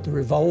recovered the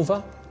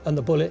revolver and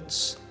the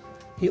bullets.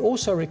 He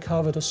also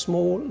recovered a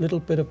small little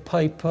bit of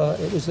paper.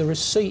 It was the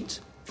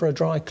receipt for a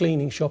dry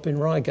cleaning shop in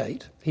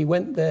Reigate. He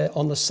went there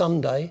on the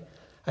Sunday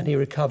and he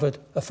recovered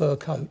a fur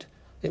coat.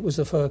 It was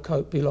the fur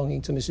coat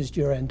belonging to Mrs.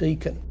 Durand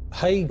Deacon.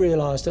 Haigh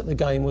realised that the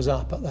game was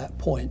up at that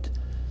point,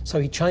 so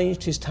he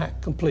changed his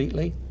tack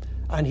completely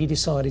and he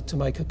decided to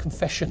make a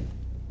confession.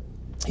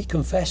 He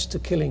confessed to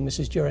killing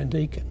Mrs. Durand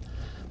Deacon,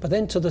 but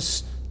then to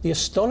the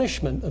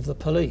astonishment of the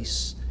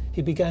police,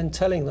 he began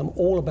telling them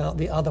all about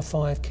the other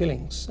 5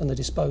 killings and the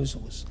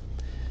disposals.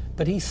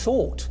 But he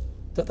thought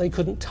that they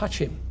couldn't touch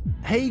him.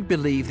 Haigh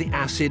believed the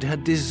acid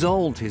had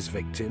dissolved his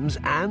victims,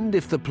 and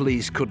if the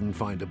police couldn't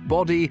find a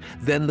body,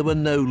 then there were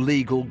no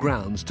legal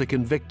grounds to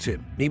convict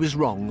him. He was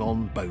wrong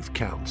on both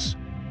counts.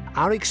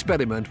 Our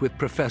experiment with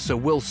Professor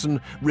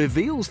Wilson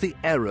reveals the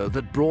error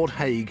that brought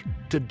Haigh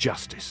to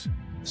justice.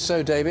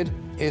 So, David,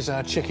 here's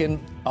our chicken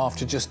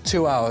after just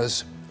 2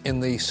 hours in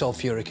the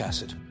sulfuric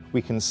acid.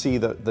 We can see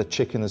that the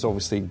chicken is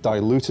obviously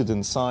diluted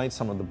inside.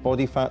 Some of the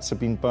body fats have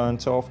been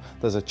burnt off.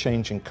 There's a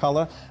change in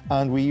colour.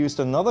 And we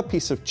used another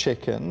piece of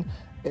chicken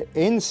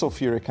in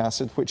sulfuric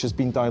acid, which has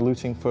been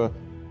diluting for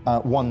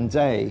 1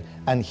 day.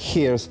 And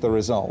here's the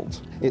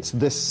result. It's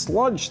this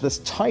sludge, this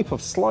type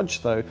of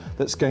sludge, though,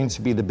 that's going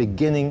to be the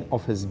beginning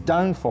of his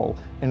downfall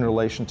in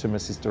relation to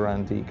Mrs.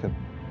 Durand Deacon.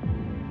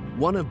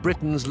 One of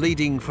Britain's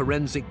leading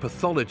forensic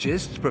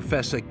pathologists,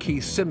 Professor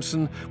Keith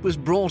Simpson, was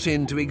brought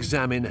in to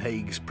examine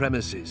Haigh's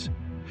premises.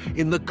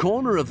 In the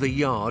corner of the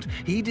yard,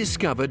 he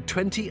discovered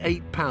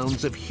 28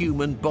 pounds of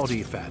human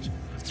body fat,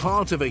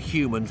 part of a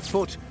human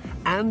foot,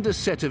 and a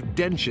set of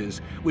dentures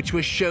which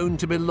were shown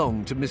to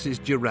belong to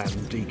Mrs.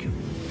 Durand Deacon.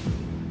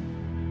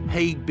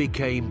 Haigh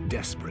became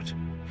desperate.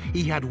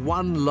 He had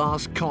one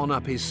last con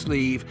up his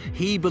sleeve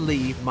he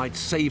believed might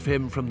save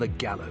him from the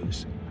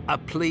gallows, a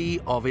plea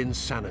of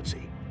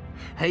insanity.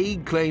 Haigh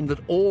claimed that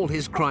all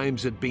his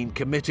crimes had been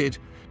committed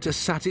to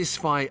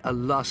satisfy a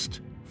lust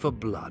for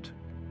blood.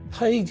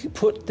 Haigh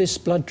put this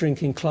blood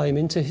drinking claim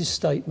into his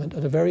statement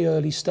at a very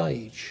early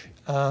stage.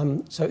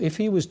 So if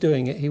he was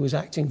doing it, he was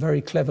acting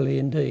very cleverly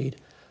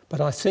indeed.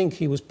 But I think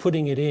he was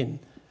putting it in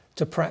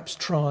to perhaps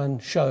try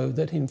and show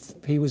that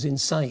he was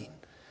insane.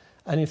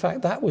 And in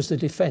fact, that was the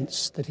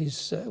defence that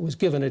was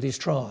given at his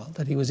trial,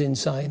 that he was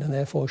insane and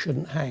therefore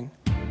shouldn't hang.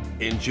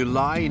 In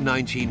July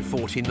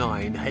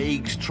 1949,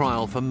 Haigh's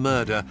trial for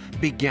murder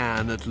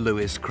began at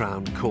Lewes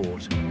Crown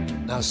Court.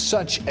 Now,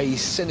 such a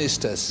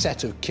sinister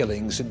set of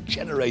killings had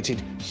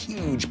generated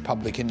huge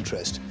public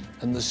interest,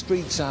 and the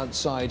streets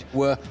outside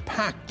were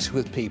packed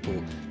with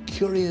people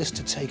curious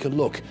to take a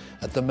look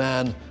at the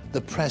man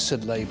the press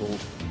had labelled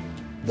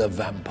the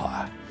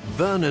vampire.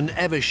 Vernon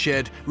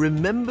Evershed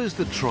remembers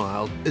the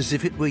trial as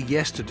if it were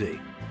yesterday.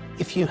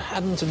 If you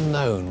hadn't have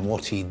known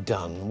what he'd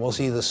done, was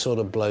he the sort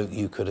of bloke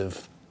you could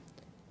have...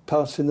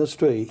 Passed in the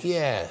street?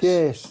 Yes.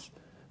 Yes.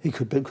 He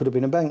could have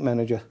been a bank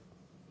manager.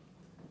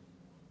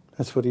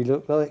 That's what he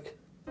looked like.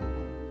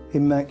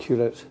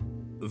 Immaculate.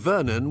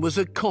 Vernon was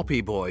a copy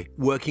boy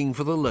working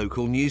for the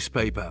local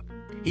newspaper.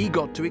 He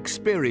got to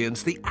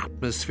experience the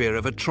atmosphere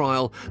of a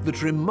trial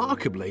that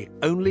remarkably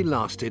only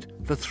lasted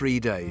for 3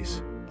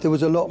 days. There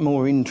was a lot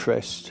more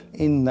interest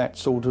in that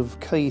sort of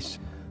case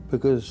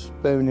because,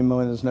 bearing in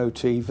mind there's no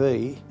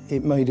TV,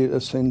 it made it a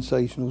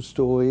sensational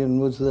story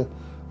and was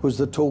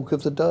the talk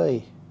of the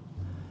day.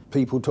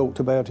 People talked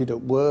about it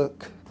at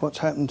work. What's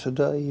happened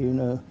today, you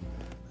know?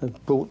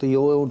 They've brought the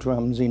oil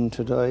drums in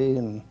today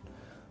and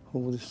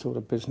all this sort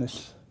of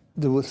business.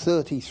 There were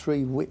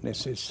 33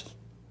 witnesses.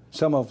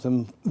 Some of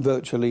them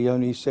virtually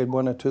only said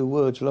 1 or 2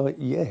 words like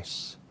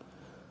yes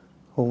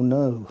or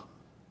no.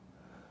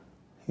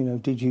 You know,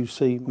 did you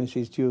see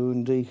Mrs.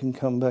 Durand Deacon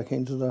come back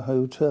into the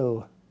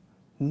hotel?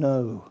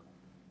 No.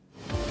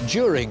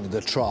 During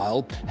the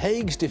trial,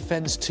 Haigh's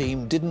defence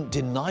team didn't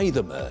deny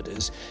the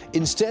murders.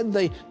 Instead,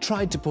 they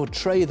tried to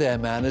portray their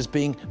man as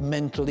being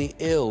mentally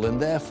ill and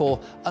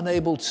therefore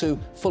unable to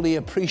fully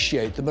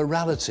appreciate the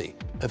morality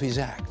of his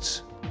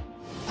acts.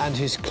 And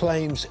his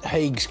claims,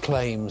 Haigh's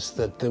claims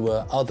that there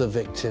were other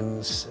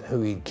victims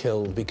who he'd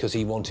killed because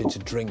he wanted to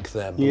drink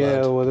their blood.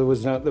 Yeah, well, there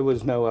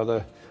was no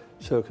other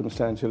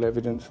circumstantial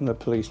evidence and the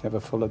police never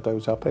followed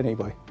those up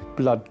anyway.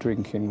 Blood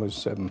drinking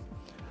was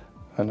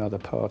another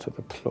part of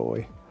the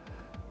ploy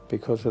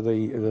because of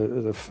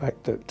the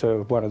fact that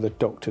one of the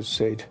doctors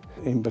said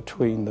in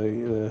between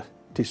the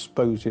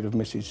disposing of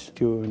Mrs.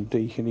 Durand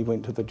Deacon, he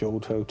went to the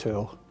George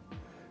Hotel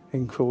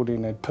in Crawley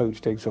and had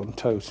poached eggs on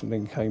toast and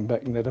then came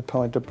back and had a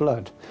pint of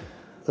blood.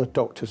 The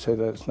doctor said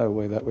there's no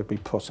way that would be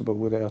possible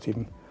without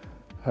him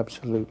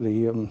absolutely,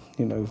 you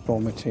know,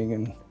 vomiting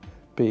and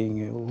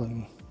being ill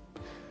and,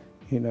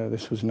 you know,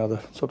 this was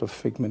another sort of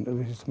figment of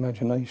his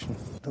imagination.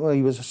 Well,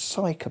 he was a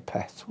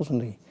psychopath,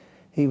 wasn't he?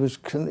 He was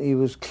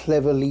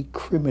cleverly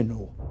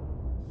criminal.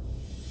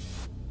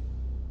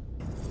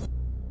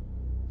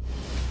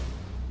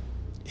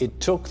 It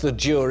took the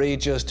jury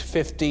just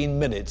 15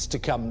 minutes to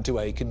come to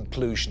a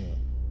conclusion.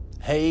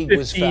 Haigh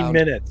was 15 found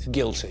minutes.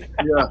 guilty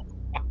Yeah.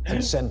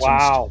 and sentenced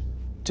Wow.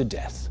 to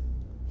death.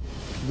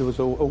 There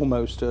was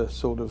almost a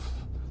sort of,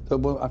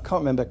 I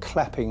can't remember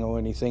clapping or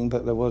anything,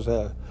 but there was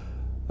a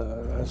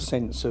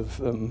sense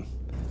of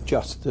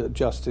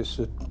justice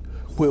that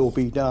will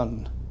be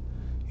done,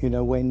 you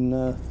know, when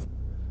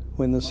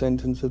the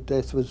sentence of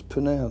death was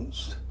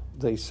pronounced.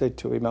 They said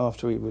to him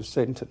after he was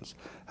sentenced,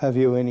 "Have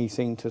you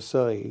anything to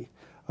say?"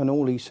 And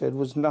all he said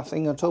was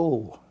nothing at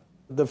all.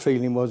 The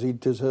feeling was he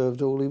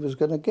deserved all he was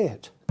going to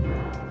get.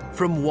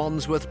 From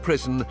Wandsworth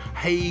Prison,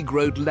 Haigh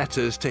wrote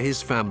letters to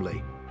his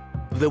family.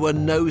 There were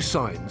no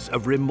signs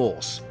of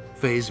remorse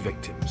for his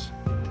victims.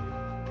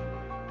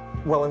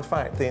 Well, in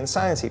fact, the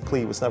insanity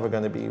plea was never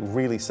going to be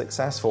really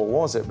successful,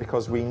 was it?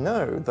 Because we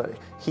know that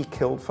he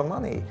killed for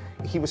money.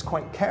 He was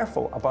quite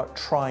careful about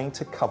trying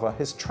to cover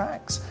his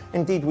tracks.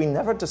 Indeed, we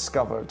never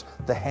discovered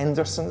the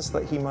Hendersons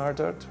that he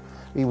murdered.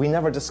 We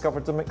never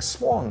discovered the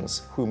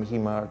McSwans whom he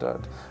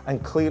murdered.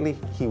 And clearly,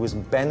 he was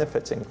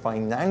benefiting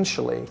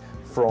financially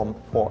from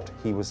what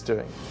he was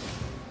doing.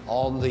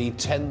 On the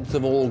 10th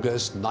of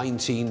August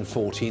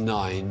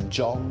 1949,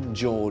 John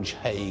George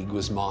Haigh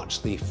was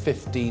marched the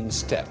 15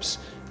 steps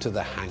to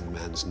the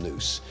hangman's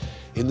noose.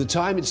 In the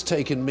time it's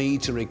taken me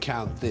to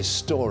recount this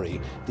story,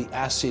 the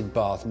acid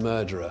bath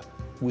murderer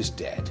was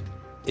dead.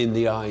 In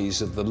the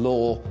eyes of the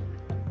law,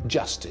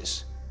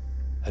 justice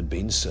had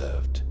been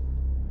served.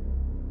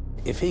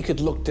 If he could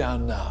look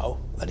down now,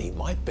 and he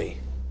might be,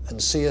 and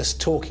see us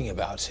talking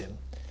about him,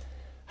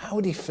 how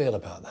would he feel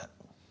about that?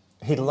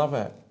 He'd love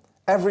it.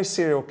 Every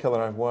serial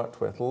killer I've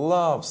worked with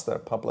loves their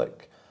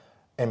public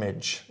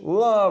image,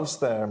 loves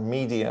their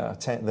media,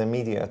 the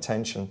media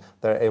attention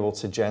they're able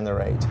to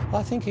generate.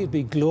 I think he'd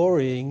be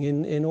glorying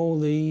in all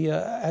the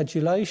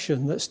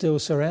adulation that still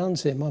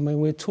surrounds him. I mean,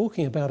 we're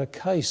talking about a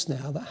case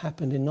now that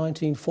happened in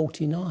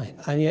 1949,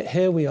 and yet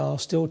here we are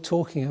still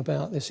talking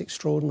about this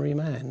extraordinary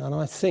man, and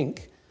I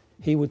think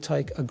he would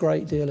take a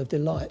great deal of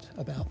delight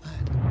about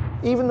that.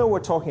 Even though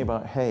we're talking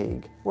about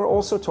Haigh, we're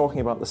also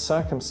talking about the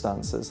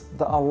circumstances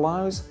that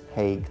allows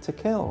Haigh to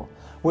kill.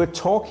 We're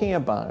talking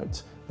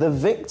about the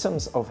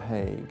victims of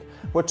Haigh.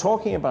 We're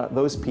talking about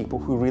those people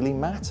who really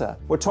matter.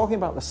 We're talking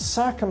about the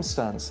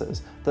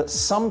circumstances that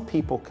some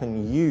people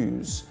can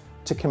use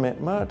to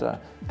commit murder.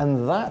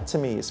 And that, to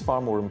me, is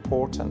far more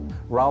important,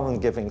 rather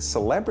than giving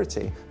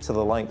celebrity to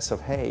the likes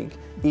of Haigh,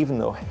 even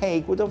though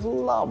Haigh would have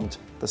loved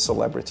the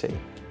celebrity.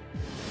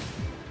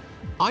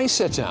 I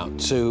set out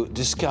to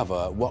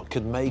discover what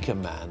could make a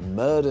man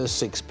murder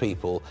 6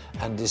 people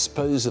and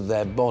dispose of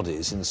their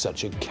bodies in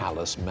such a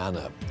callous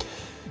manner.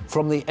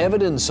 From the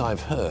evidence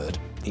I've heard,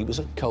 he was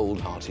a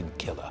cold-hearted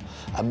killer,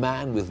 a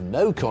man with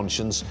no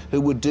conscience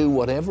who would do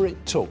whatever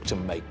it took to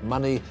make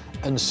money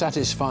and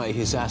satisfy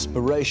his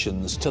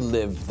aspirations to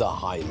live the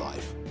high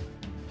life.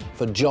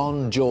 For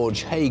John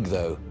George Haigh,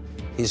 though,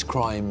 his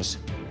crimes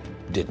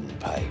didn't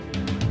pay.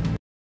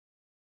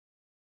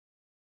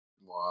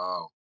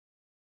 Wow.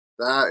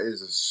 That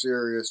is a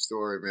serious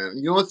story, man.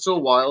 You know what's so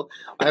wild?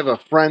 I have a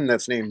friend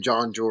that's named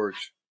John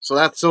George. So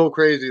that's so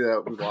crazy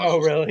that we watched. Oh,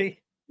 really?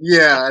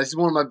 Yeah, he's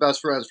one of my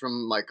best friends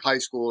from like high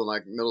school and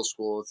like middle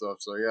school and stuff.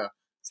 So yeah,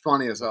 it's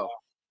funny as hell.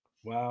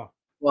 Wow.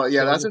 Well,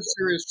 yeah, So that's a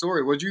serious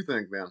story. What'd you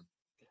think, man?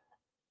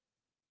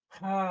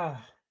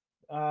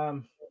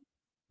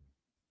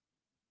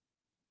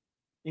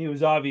 He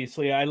was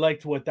obviously, I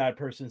liked what that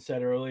person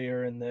said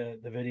earlier in the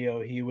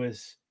video. He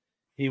was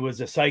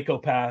a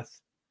psychopath,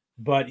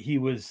 but he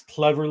was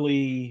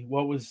cleverly,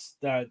 what was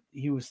that?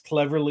 He was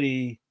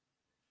cleverly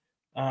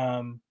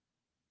a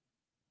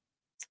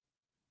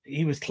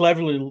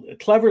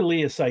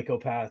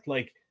psychopath.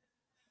 Like,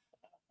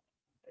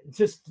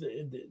 just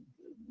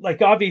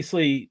like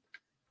obviously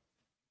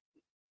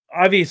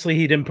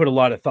he didn't put a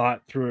lot of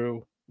thought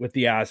through with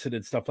the acid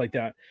and stuff like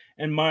that.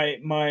 And my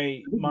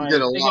You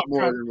did a lot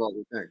more than what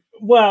we think.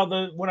 well,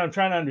 what I'm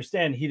trying to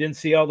understand, he didn't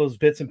see all those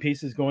bits and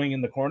pieces going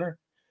in the corner.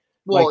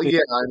 Well, Like the yeah,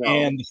 I know.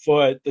 hand, the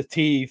foot, the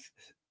teeth.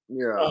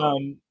 Yeah.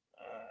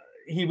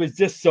 He was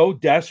just so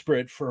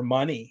desperate for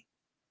money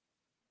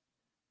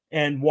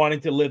and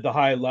wanting to live the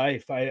high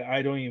life.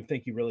 I don't even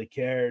think he really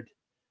cared.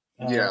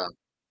 Yeah.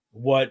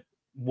 What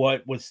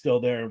was still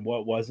there and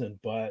what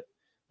wasn't. But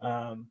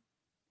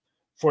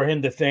for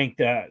him to think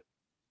that,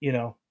 you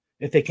know,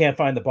 if they can't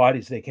find the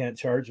bodies, they can't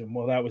charge him.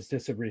 Well, that was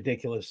just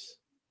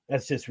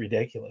that's just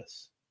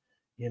ridiculous,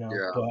 you know.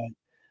 Yeah. But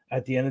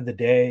at the end of the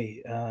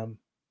day,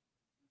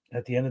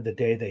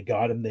 they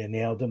got him, they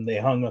nailed him, they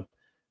hung him.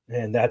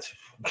 And that's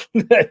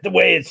the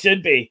way it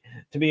should be,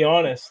 to be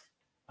honest.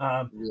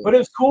 Yeah. But it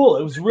was cool.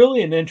 It was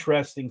really an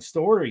interesting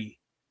story,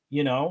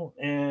 you know,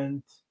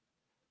 and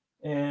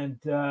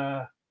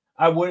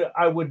I would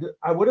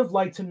have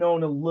liked to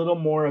known a little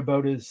more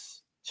about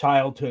his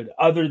childhood,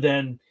 other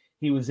than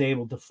he was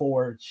able to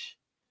forge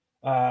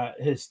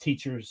his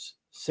teachers'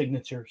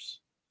 signatures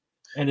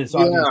and his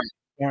obvious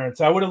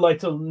parents. I would have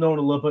liked to known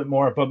a little bit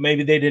more, but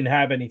maybe they didn't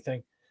have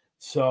anything.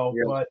 So,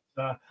 but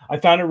I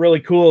found it really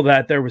cool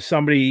that there was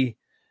somebody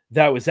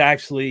that was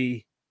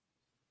actually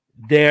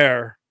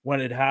there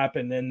when it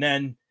happened, and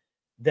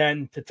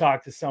then to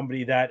talk to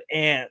somebody that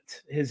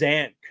his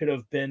aunt could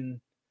have been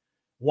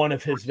one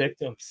of his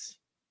victims.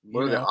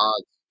 What are the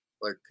odds?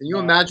 Like, can you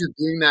imagine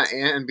being that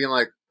aunt and being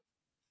like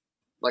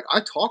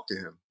I talked to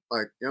him,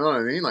 like, you know what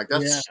I mean? Like,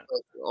 that's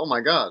like, oh my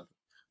god.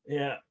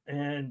 Yeah,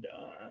 and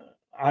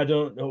I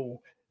don't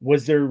know.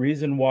 Was there a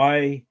reason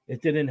why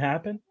it didn't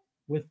happen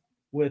with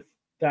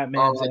that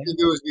man's I aunt? think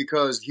it was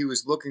because he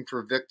was looking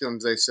for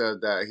victims. They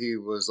said that he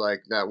was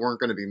like that weren't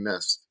going to be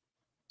missed.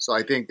 So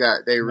I think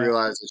that they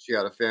realized that she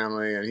had a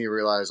family, and he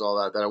realized all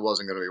that it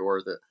wasn't going to be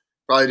worth it.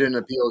 Probably didn't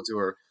appeal to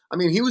her. I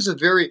mean, he was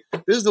this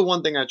is the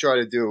one thing I try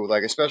to do,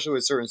 like, especially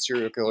with certain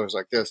serial killers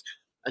like this.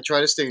 I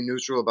try to stay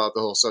neutral about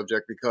the whole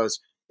subject because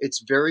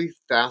it's very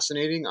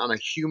fascinating on a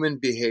human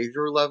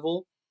behavior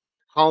level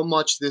how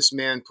much this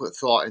man put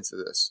thought into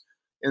this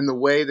in the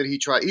way that he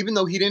tried, even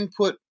though he didn't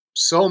put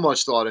so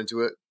much thought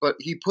into it, but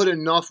he put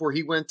enough where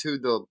he went to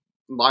the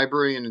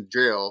library and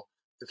jail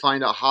to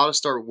find out how to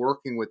start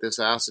working with this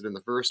acid in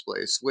the first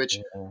place, which,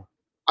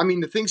 I mean,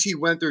 the things he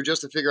went through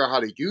just to figure out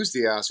how to use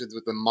the acids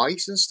with the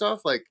mice and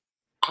stuff, like,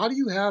 how do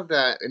you have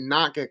that and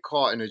not get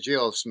caught in a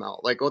jail smell?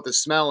 Like, with the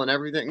smell and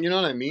everything, you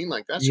know what I mean?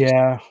 Like, that's just...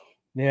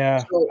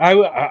 Yeah. So,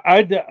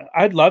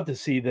 I'd love to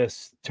see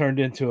this turned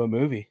into a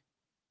movie.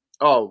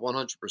 Oh,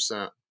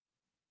 100%.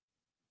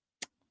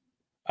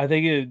 I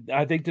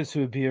think this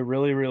would be a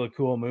really, really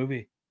cool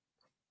movie.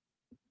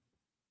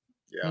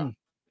 Yeah.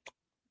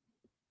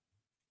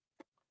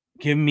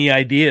 Give me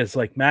ideas,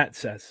 like Matt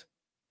says.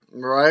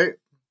 Right?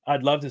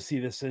 I'd love to see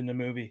this in the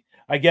movie.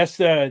 I guess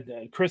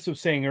Chris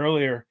was saying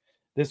earlier,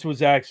 this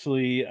was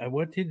actually,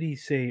 what did he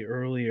say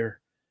earlier?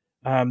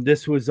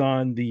 This was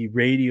on the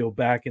radio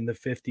back in the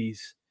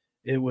 50s.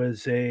 It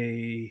was let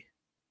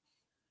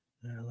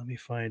me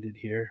find it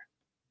here.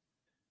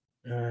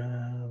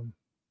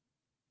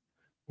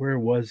 Where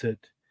was it?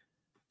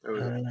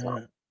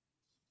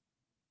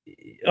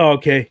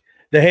 Okay.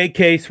 The Haigh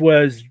case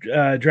was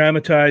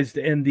dramatized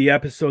in the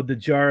episode The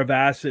Jar of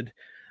Acid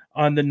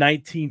on the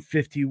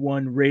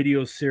 1951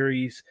 radio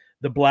series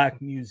The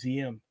Black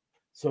Museum.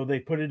 So they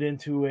put it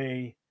into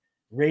a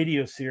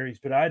radio series,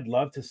 but I'd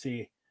love to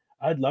see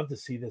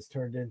this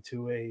turned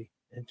into a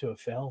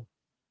film.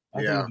 I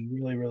think it'd be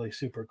really, really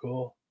super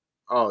cool.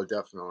 Oh,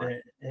 definitely.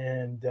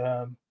 And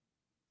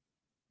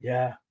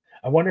yeah,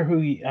 I wonder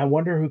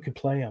who could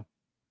play him.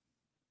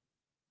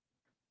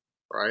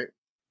 Right.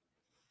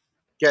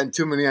 Getting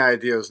too many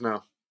ideas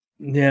now.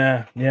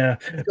 Yeah.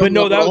 But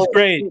no, that was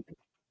great.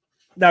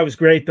 That was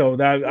great, though.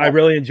 I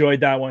really enjoyed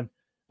that one.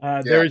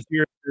 There's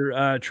your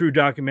true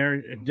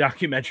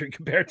documentary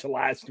compared to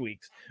last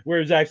week's, where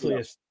it was actually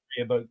a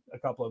story about a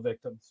couple of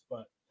victims.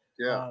 But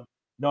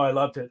no, I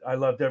loved it. I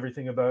loved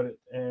everything about it.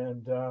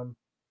 And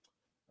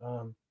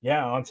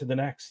on to the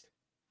next.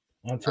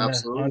 On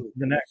to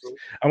the next.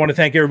 I want to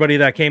thank everybody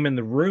that came in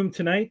the room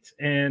tonight.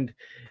 And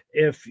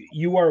if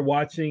you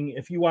watched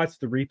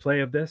the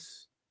replay of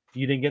this, if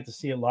you didn't get to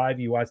see it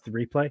live, you watched the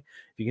replay. If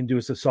you can do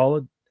us a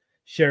solid,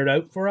 share it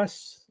out for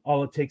us.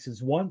 All it takes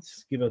is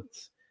once. Give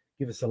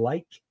us a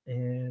like,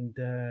 and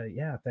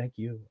thank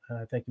you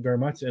very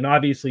much. And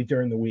obviously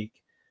during the week,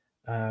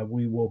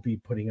 we will be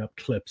putting up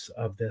clips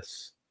of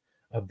this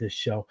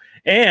show.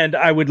 And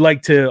I would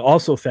like to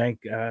also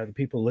thank the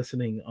people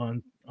listening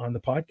on the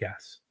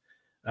podcast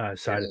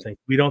side of things.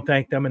 We don't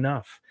thank them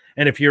enough.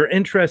 And if you're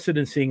interested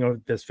in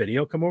seeing this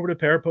video, come over to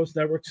Parapost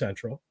Network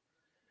Central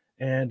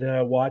and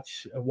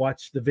watch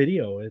the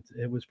video.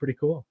 It was pretty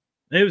cool.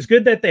 And it was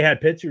good that they had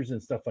pictures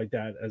and stuff like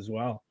that as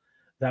well.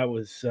 That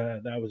was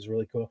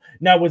really cool.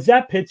 Now, was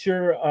that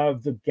picture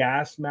of the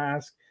gas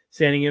mask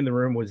standing in the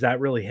room, was that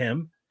really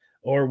him,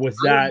 or was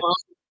that?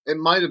 It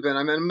might have been.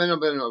 I mean, it might have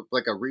been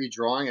like a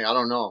redrawing. I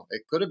don't know.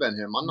 It could have been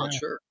him. I'm not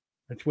sure.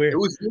 That's weird. It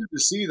was weird to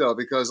see, though,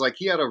 because like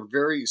he had a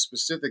very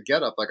specific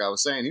getup. Like I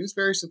was saying, he was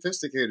very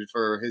sophisticated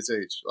for his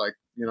age. Like,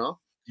 you know.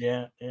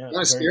 Yeah. Kind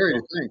of scary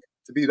to think,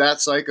 to be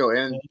that psycho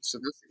and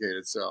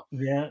sophisticated. So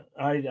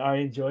I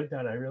enjoyed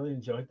that. I really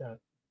enjoyed that.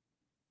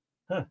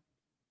 Huh.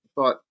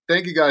 But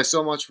thank you guys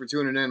so much for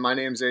tuning in. My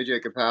name is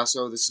AJ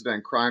Capasso. This has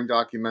been Crime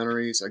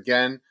Documentaries.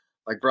 Again,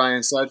 like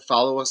Brian said,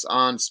 follow us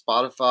on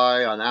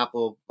Spotify, on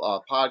Apple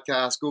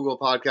Podcasts, Google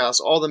Podcasts,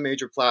 all the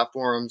major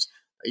platforms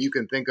that you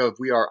can think of.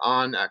 We are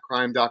on at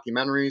Crime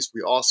Documentaries.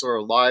 We also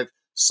are live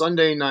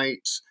Sunday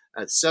nights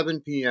at 7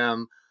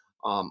 p.m.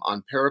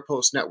 On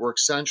Parapost Network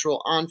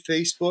Central on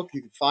Facebook.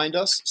 You can find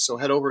us. So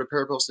head over to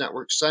Parapost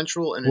Network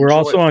Central and we're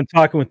also on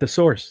Talking with the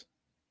Source.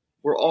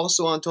 We're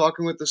also on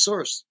Talking with the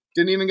Source.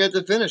 Didn't even get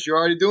to finish. You're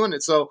already doing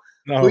it. So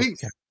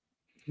please. Okay.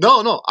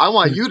 No. I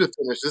want you to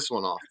finish this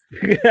one off.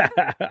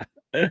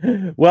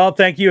 Well,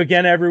 thank you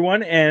again,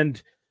 everyone. And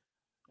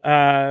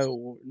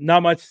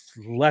not much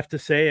left to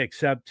say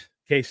except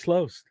case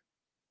closed.